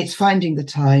scheduling, it's finding the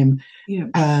time.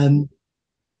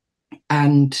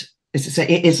 And as I say,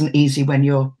 it isn't easy when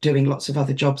you're doing lots of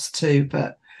other jobs too,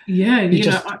 but and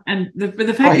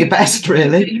the fact your best,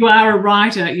 really. You are a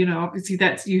writer, obviously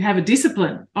you have a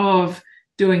discipline of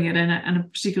doing it and a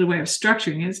particular way of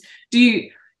structuring it.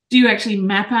 Do you actually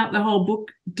map out the whole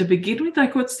book to begin with?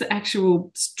 Like, what's the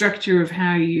actual structure of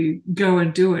how you go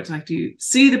and do it? Like, do you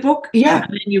see the book and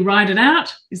then you write it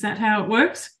out? Is that how it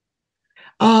works?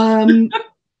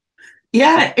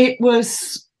 It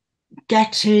was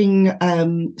getting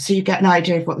so you get an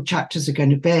idea of what the chapters are going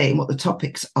to be and what the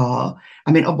topics are.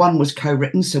 One was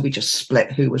co-written, so we just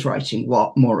split who was writing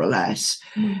what, more or less.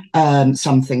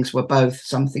 Some things were both,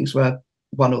 some things were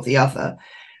one or the other,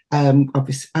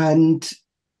 obviously. And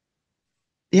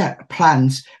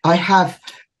plans. I have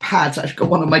pads. I've got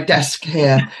one on my desk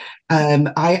here.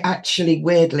 I actually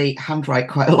weirdly handwrite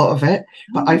quite a lot of it,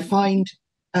 but I find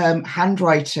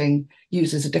handwriting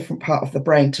uses a different part of the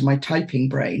brain to my typing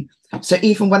brain. So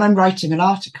even when I'm writing an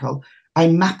article, I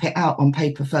map it out on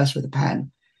paper first with a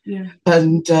pen.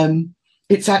 And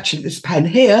it's actually this pen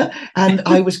here, and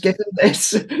I was given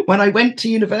this when I went to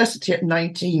university at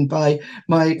 19 by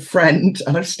my friend,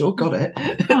 and I've still got it.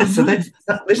 So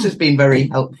this has been very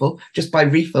helpful, just by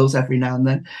refills every now and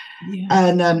then.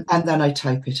 And then I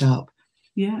type it up.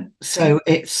 So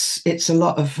it's a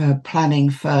lot of planning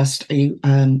first.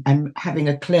 I'm having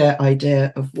a clear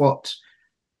idea of what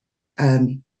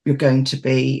you're going to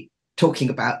be talking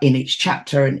about in each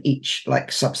chapter and each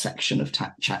subsection of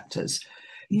chapters.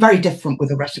 Very different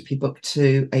with a recipe book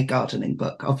to a gardening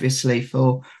book, obviously,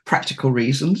 for practical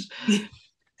reasons.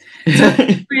 So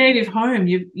Creative Home,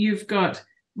 you've got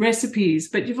recipes,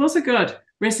 but you've also got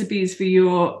recipes for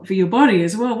your body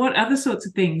as well. What other sorts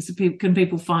of things can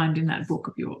people find in that book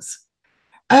of yours?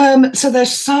 So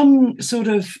there's some sort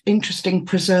of interesting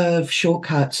preserve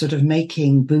shortcuts, sort of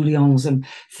making bouillons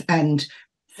and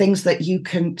things that you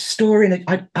can store in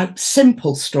a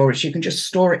simple storage. You can just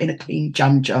store it in a clean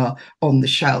jam jar on the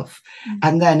shelf.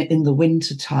 And then in the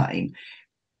winter time,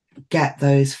 get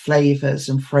those flavors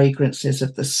and fragrances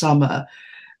of the summer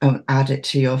and add it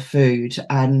to your food.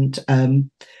 And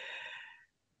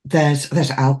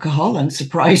there's alcohol,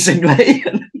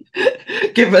 unsurprisingly,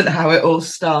 given how it all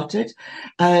started.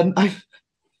 One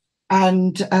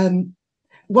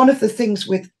of the things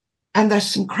and there's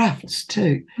some crafts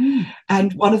too.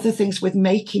 And one of the things with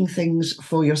making things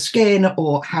for your skin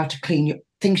or how to clean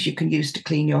things you can use to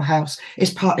clean your house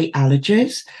is partly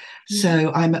allergies.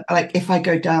 So I'm if I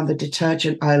go down the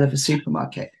detergent aisle of a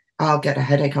supermarket, I'll get a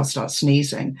headache, I'll start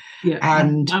sneezing.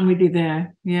 And I'm with you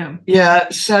there.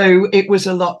 So it was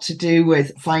a lot to do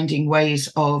with finding ways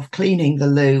of cleaning the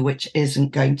loo, which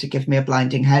isn't going to give me a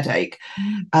blinding headache.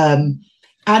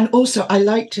 And also I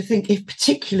like to think, if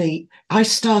particularly I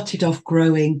started off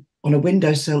growing on a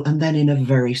windowsill and then in a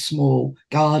very small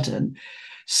garden.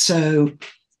 So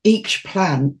each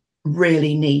plant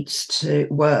really needs to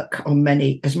work on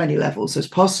as many levels as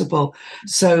possible.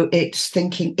 So it's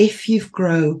thinking, if you've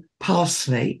grown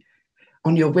parsley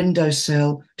on your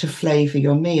windowsill to flavour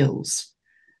your meals,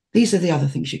 these are the other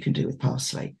things you can do with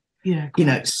parsley. Yeah, you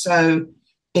know, so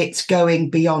it's going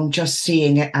beyond just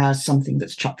seeing it as something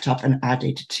that's chopped up and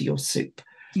added to your soup.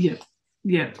 Yeah,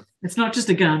 yeah. It's not just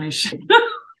a garnish.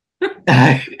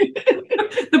 No.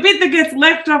 The bit that gets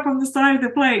left up on the side of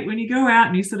the plate when you go out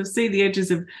and you sort of see the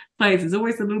edges of plates, there's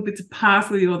always the little bits of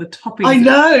parsley or the toppings. I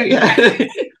know. Yeah.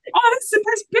 Oh, that's the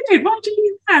best bit. Why do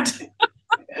you do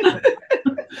that?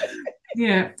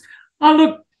 Yeah. Oh,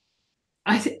 look,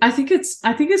 I think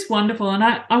it's wonderful, and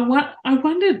I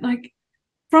wondered, like,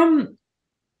 from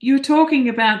you were talking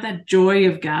about that joy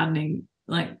of gardening,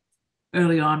 like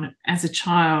early on as a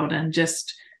child, and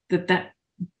just that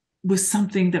was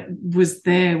something that was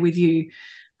there with you.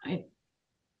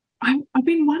 I've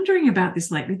been wondering about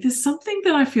this lately. There's something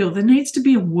that I feel there needs to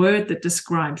be a word that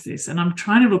describes this, and I'm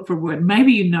trying to look for a word.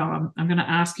 Maybe I'm going to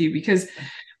ask you, because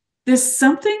there's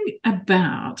something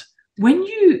about when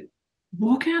you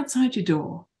walk outside your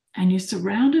door and you're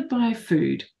surrounded by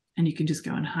food, and you can just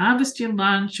go and harvest your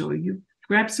lunch, or you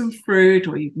grab some fruit,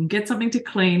 or you can get something to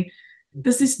clean.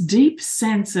 There's this deep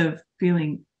sense of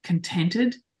feeling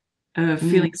contented, of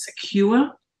feeling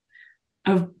secure,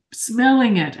 of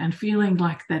smelling it and feeling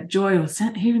like that joy, or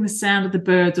hearing the sound of the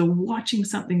birds, or watching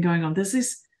something going on. There's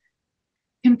this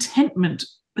contentment.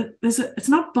 It's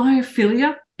not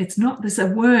biophilia. There's a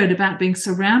word about being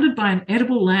surrounded by an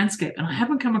edible landscape, and I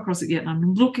haven't come across it yet, and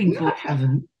I'm looking for it. I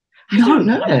haven't. No, I'm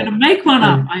going to make one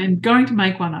up. I am going to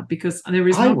make one up, because there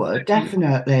is. I would,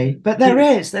 definitely. But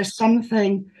there's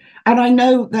something, and I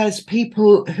know there's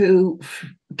people who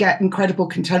get incredible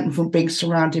contentment from being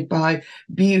surrounded by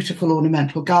beautiful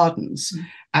ornamental gardens,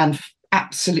 and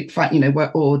absolute fun. You know,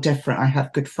 we're all different. I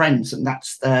have good friends, and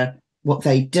that's what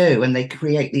they do, and they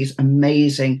create these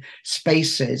amazing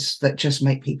spaces that just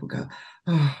make people go,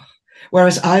 oh.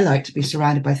 Whereas I like to be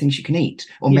surrounded by things you can eat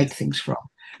or make things from,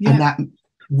 and that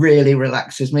really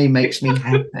relaxes me, makes me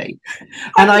happy.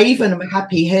 And I even am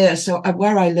happy here. So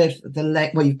where I live,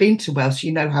 well, you've been to Wales,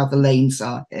 you know how the lanes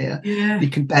are here. Yeah. You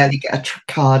can barely get a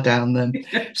car down them.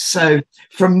 So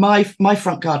from my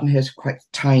front garden here is quite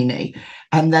tiny,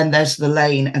 and then there's the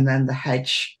lane, and then the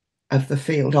hedge of the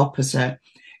field opposite.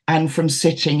 And from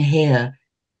sitting here,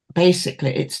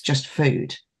 basically it's just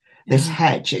food. This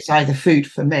hedge, it's either food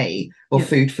for me or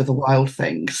food for the wild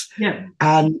things. Yeah.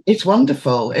 And it's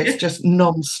wonderful. It's just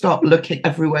non-stop looking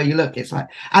everywhere you look. It's like,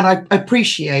 and I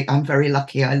appreciate, I'm very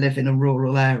lucky I live in a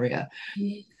rural area.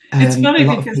 It's funny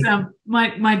because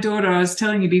my daughter, I was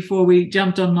telling you before we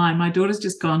jumped online, my daughter's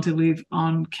just gone to live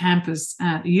on campus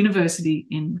at a university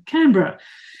in Canberra.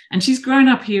 And she's grown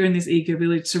up here in this eco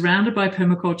village surrounded by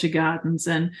permaculture gardens.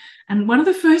 And one of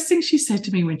the first things she said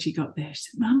to me when she got there, she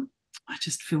said, "Mum, I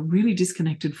just feel really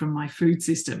disconnected from my food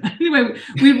system." Anyway,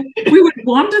 we would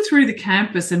wander through the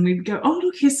campus and we'd go, "Oh,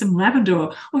 look, here's some lavender,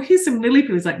 or here's some lily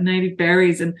pills, like native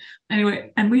berries." And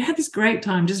anyway, and we had this great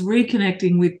time just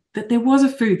reconnecting with that there was a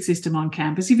food system on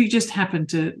campus if you just happened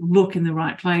to look in the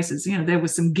right places. You know, there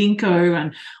was some ginkgo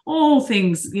and all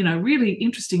things, you know, really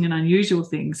interesting and unusual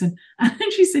things. And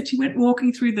then she said she went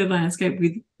walking through the landscape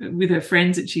with her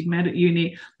friends that she'd met at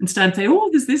uni and started saying, "Oh,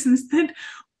 there's this and this."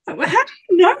 How do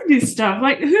you know this stuff?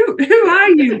 Like, who are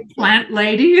you, plant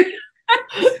lady?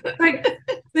 Like,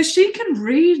 that she can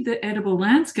read the edible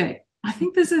landscape. I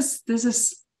think there's a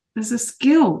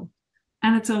skill,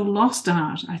 and it's a lost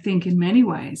art, I think, in many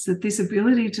ways, that this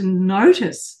ability to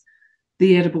notice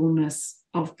the edibleness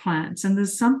of plants, and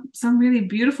there's some really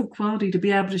beautiful quality to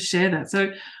be able to share that.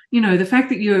 So, you know, the fact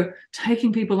that you're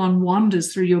taking people on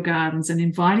wanders through your gardens and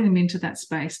inviting them into that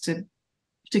space to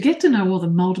get to know all the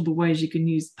multiple ways you can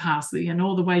use parsley and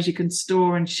all the ways you can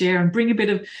store and share and bring a bit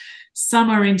of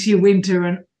summer into your winter.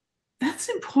 And that's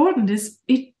important, is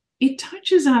it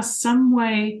touches us some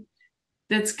way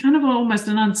that's kind of almost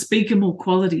an unspeakable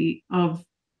quality of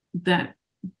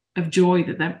joy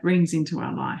that brings into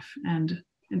our life. And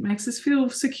it makes us feel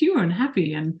secure and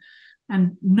happy and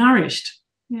nourished.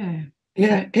 Yeah.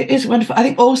 Yeah, it is wonderful. I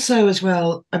think also as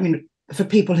well, I mean, for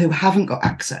people who haven't got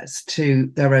access to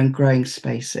their own growing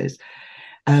spaces,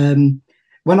 when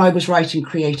I was writing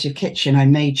Creative Kitchen, I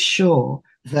made sure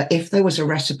that if there was a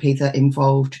recipe that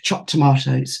involved chopped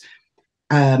tomatoes,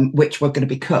 which were going to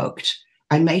be cooked,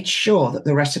 I made sure that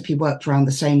the recipe worked around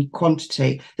the same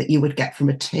quantity that you would get from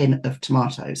a tin of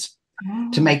tomatoes,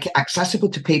 to make it accessible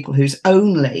to people whose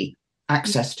only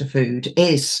access to food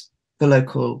is the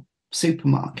local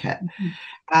supermarket.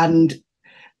 And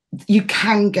you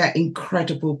can get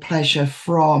incredible pleasure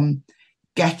from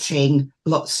getting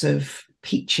lots of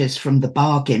peaches from the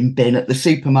bargain bin at the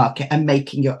supermarket and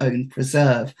making your own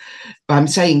preserve. I'm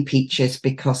saying peaches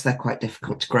because they're quite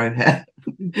difficult to grow here.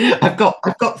 I've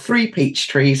got 3 peach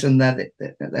trees, and they're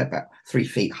about 3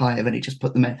 feet high. I've only just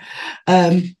put them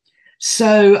in.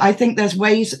 So I think there's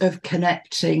ways of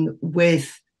connecting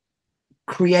with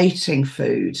creating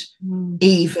food,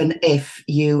 even if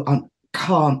you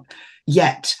can't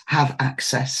yet have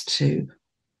access to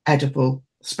edible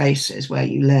spaces where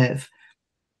you live.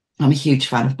 I'm a huge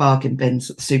fan of bargain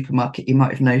bins at the supermarket, you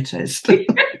might have noticed. Well,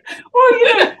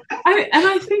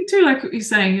 I think too, like what you're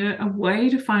saying, a way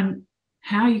to find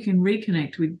how you can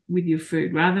reconnect with your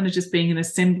food, rather than it just being an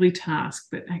assembly task,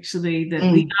 but actually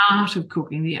the art of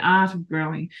cooking, the art of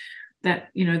growing, that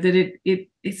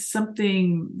it's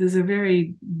something. There's a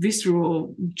very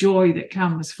visceral joy that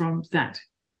comes from that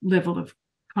level of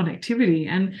connectivity,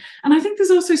 and I think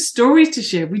there's also stories to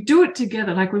share. We do it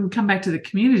together, like when we come back to the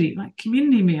community, like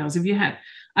community meals. If you had,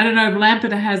 I don't know, if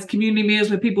Lampeter has community meals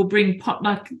where people bring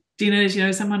potluck dinners,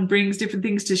 someone brings different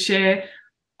things to share.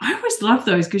 I always love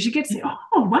those, because you get to say,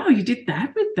 oh wow, you did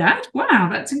that with that, wow,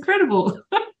 that's incredible.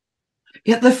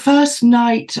 Yeah, the first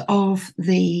night of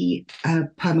the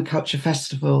permaculture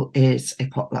festival is a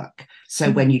potluck.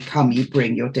 So when you come, you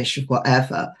bring your dish of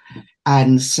whatever.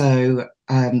 And so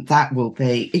that will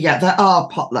be, there are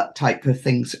potluck type of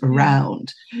things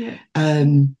around. Yeah.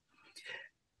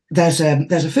 There's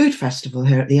a food festival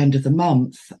here at the end of the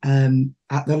month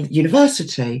at the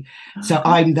university. So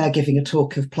I'm there giving a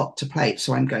talk of plot to plate.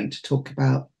 So I'm going to talk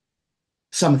about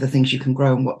some of the things you can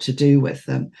grow and what to do with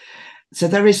them. So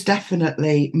there is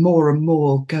definitely more and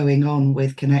more going on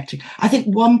with connecting. I think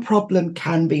one problem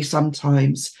can be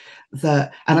sometimes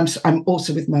that, and I'm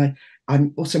also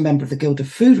a member of the Guild of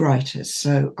Food Writers,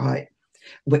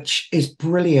 which is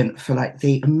brilliant for like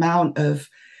the amount of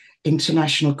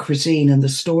international cuisine and the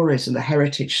stories and the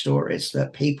heritage stories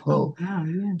that people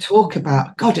talk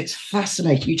about. God, it's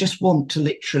fascinating. You just want to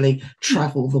literally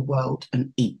travel the world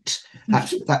and eat.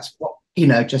 That's what,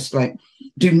 just like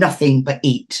do nothing but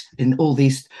eat in all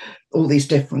these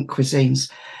different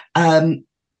cuisines.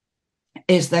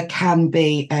 Is there can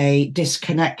be a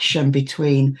disconnection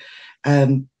between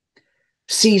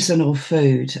seasonal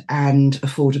food and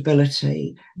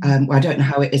affordability. I don't know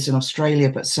how it is in Australia,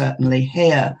 but certainly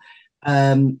here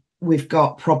we've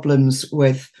got problems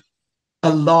with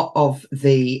a lot of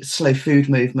the slow food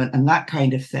movement and that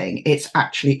kind of thing. It's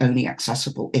actually only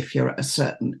accessible if you're at a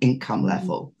certain income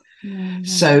level.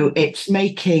 So it's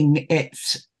making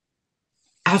it,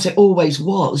 as it always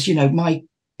was, my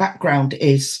background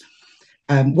is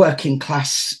working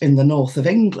class in the north of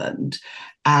England,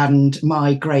 and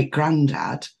my great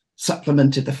granddad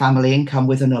supplemented the family income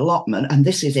with an allotment, and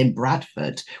this is in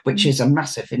Bradford, which is a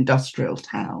massive industrial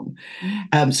town.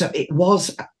 So it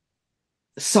was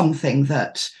something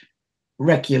that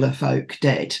regular folk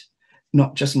did,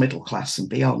 not just middle class and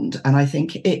beyond. And I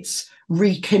think it's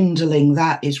rekindling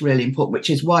that is really important, which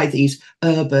is why these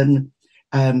urban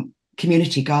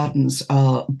community gardens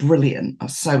are brilliant, are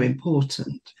so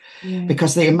important,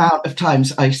 because the amount of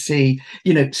times I see,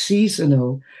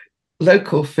 seasonal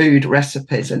local food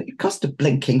recipes, and it costs a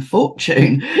blinking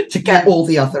fortune to get all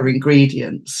the other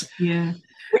ingredients. Yeah.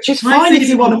 Which is fine if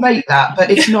you want to make that,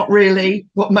 but it's not really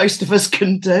what most of us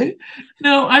can do.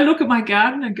 No, I look at my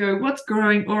garden and go, what's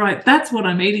growing? All right, that's what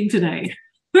I'm eating today.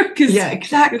 Yeah,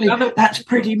 exactly. That's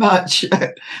pretty much.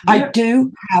 I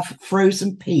do have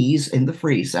frozen peas in the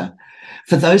freezer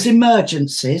for those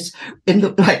emergencies in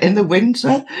the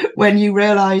winter when you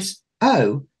realise,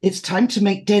 oh, it's time to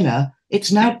make dinner.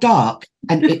 It's now dark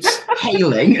and it's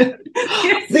hailing.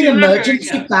 The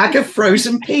emergency bag of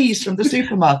frozen peas from the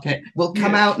supermarket will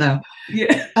come out now.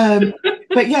 Yeah.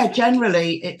 But yeah,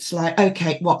 generally it's like,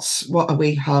 okay, what are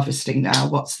we harvesting now?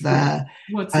 What's there?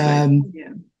 What's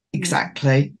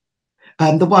exactly.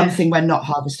 The one thing we're not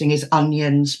harvesting is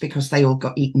onions, because they all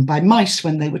got eaten by mice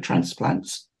when they were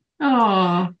transplants.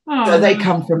 So they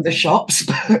come from the shops.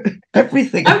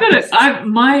 Everything.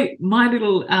 My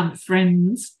little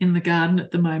friends in the garden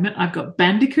at the moment. I've got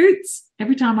bandicoots.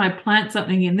 Every time I plant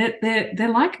something in, they're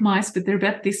like mice, but they're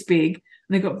about this big.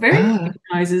 And they've got very big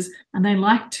noses, and they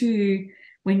like to,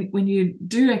 when you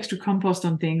do extra compost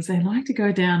on things, they like to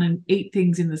go down and eat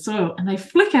things in the soil, and they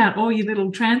flick out all your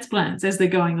little transplants as they're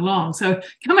going along. So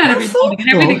come out every morning and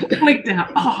everything flicked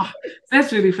out. Oh,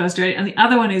 that's really frustrating. And the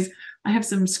other one is, I have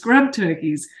some scrub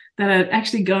turkeys that are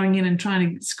actually going in and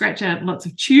trying to scratch out lots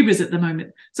of tubers at the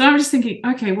moment. So I'm just thinking,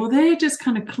 okay, well, they're just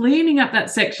kind of cleaning up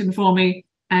that section for me,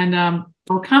 and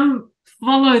I'll come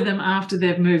follow them after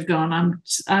they've moved on.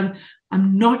 I'm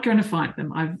not going to fight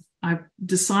them. I've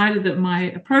decided that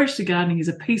my approach to gardening is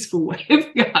a peaceful way of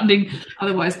gardening.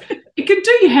 Otherwise, it can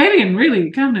do your head in, really,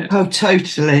 can't it? Oh,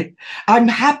 totally. I'm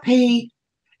happy.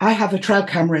 I have a trail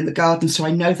camera in the garden, so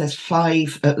I know there's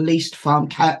 5 at least farm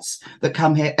cats that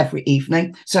come here every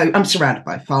evening. So I'm surrounded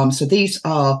by farms. So these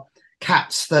are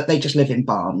cats that they just live in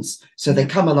barns. So they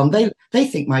come along. They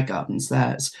think my garden's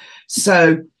theirs.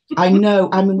 So I know,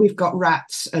 I mean, we've got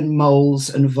rats and moles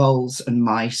and voles and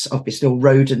mice, obviously all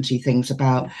rodenty things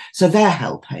about. So they're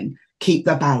helping keep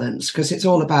the balance, because it's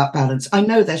all about balance. I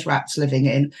know there's rats living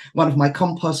in one of my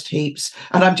compost heaps.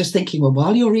 And I'm just thinking, well,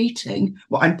 while you're eating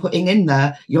what I'm putting in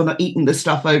there, you're not eating the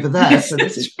stuff over there. So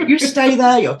this is, you stay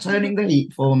there, you're turning the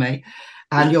heat for me.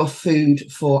 And your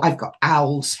food for, I've got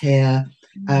owls here.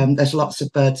 There's lots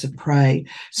of birds of prey.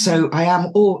 So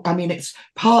it's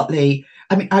partly,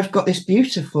 I've got this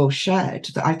beautiful shed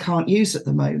that I can't use at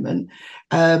the moment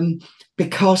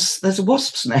because there's a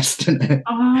wasp's nest in it.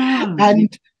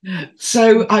 And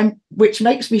so which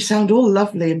makes me sound all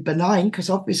lovely and benign, because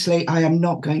obviously I am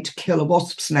not going to kill a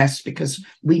wasp's nest because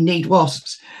we need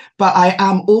wasps. But I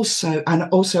am also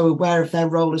aware of their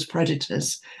role as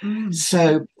predators.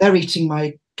 So they're eating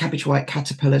my cabbage white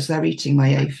caterpillars, they're eating my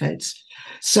aphids.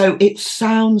 So it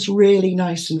sounds really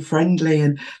nice and friendly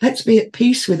and let's be at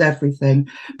peace with everything.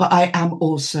 But I am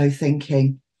also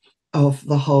thinking of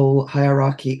the whole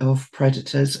hierarchy of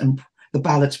predators and the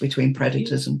balance between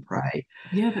predators and prey.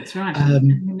 Yeah, that's right.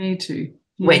 You need to.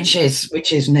 Yeah. Which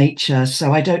is nature.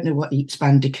 So I don't know what eats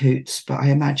bandicoots, but I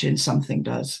imagine something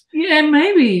does. Yeah,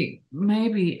 maybe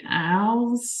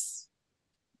owls.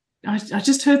 I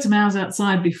just heard some owls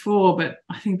outside before, but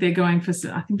I think they're going for.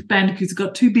 I think the bandicoots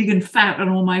got too big and fat on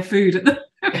all my food.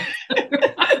 I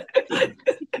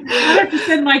have to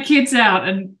send my kids out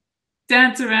and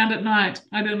dance around at night.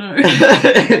 I don't know.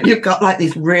 You've got like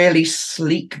these really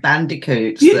sleek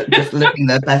bandicoots that are just living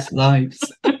their best lives.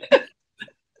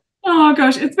 Oh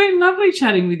gosh, it's been lovely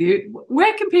chatting with you.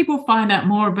 Where can people find out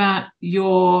more about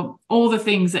all the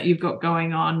things that you've got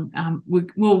going on?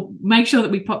 We'll make sure that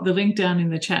we pop the link down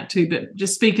in the chat too, but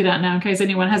just speak it out now in case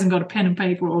anyone hasn't got a pen and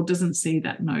paper or doesn't see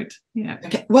that note. Yeah.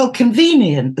 Okay. Well,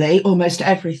 conveniently, almost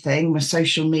everything, my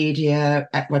social media,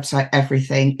 website,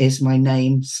 everything is my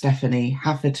name, Stephanie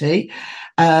Hafferty.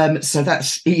 So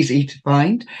that's easy to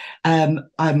find. I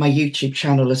have my YouTube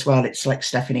channel as well. It's like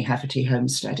Stephanie Hafferty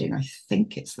Homesteading. I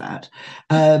think it's that.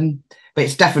 But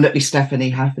it's definitely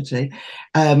Stephanie Hafferty.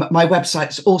 My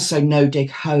website's also No Dig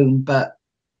Home, but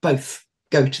both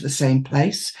go to the same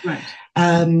place. Right.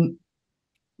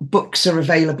 Books are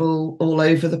available all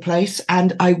over the place.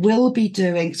 And I will be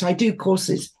so I do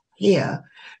courses here,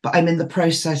 but I'm in the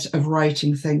process of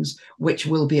writing things which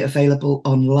will be available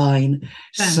online.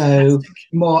 Fantastic. So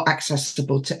more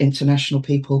accessible to international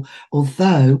people.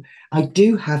 Although I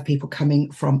do have people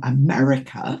coming from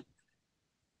America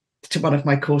to one of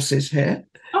my courses here.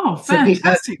 Oh,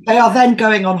 fantastic. So they are then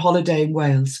going on holiday in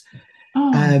Wales,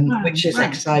 which is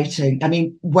exciting. I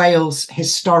mean, Wales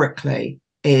historically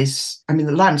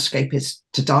the landscape is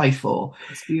to die for.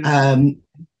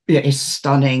 It is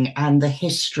stunning, and the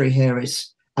history here is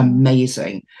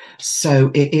amazing. So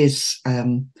it is,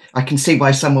 I can see why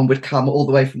someone would come all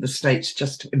the way from the States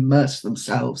just to immerse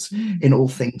themselves in all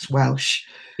things Welsh.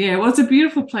 Yeah, well, it's a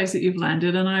beautiful place that you've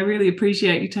landed, and I really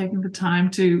appreciate you taking the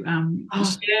time to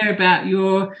share about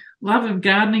your love of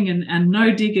gardening and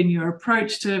no dig and your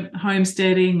approach to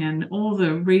homesteading and all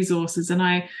the resources. And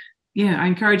I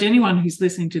encourage anyone who's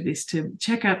listening to this to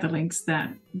check out the links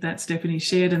that Stephanie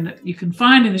shared and that you can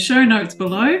find in the show notes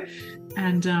below.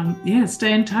 And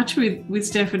stay in touch with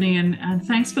Stephanie. And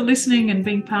thanks for listening and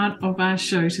being part of our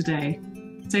show today.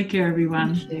 Take care,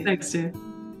 everyone. Thanks, Steph.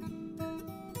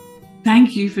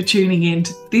 Thank you for tuning in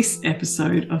to this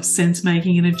episode of Sense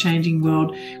Making in a Changing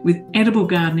World with edible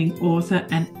gardening author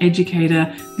and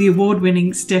educator, the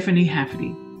award-winning Stephanie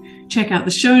Hafferty. Check out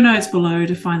the show notes below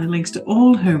to find the links to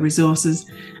all her resources,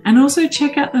 and also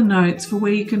check out the notes for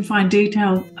where you can find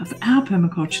details of our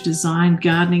permaculture design,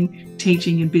 gardening,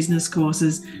 teaching and business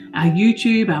courses, our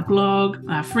YouTube, our blog,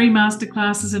 our free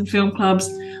masterclasses and film clubs.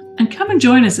 And come and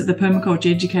join us at the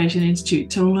Permaculture Education Institute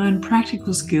to learn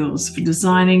practical skills for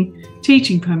designing,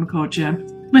 teaching permaculture,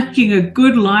 making a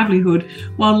good livelihood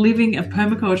while living a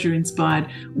permaculture-inspired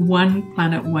one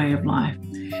planet way of life.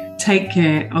 Take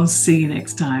care. I'll see you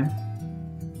next time.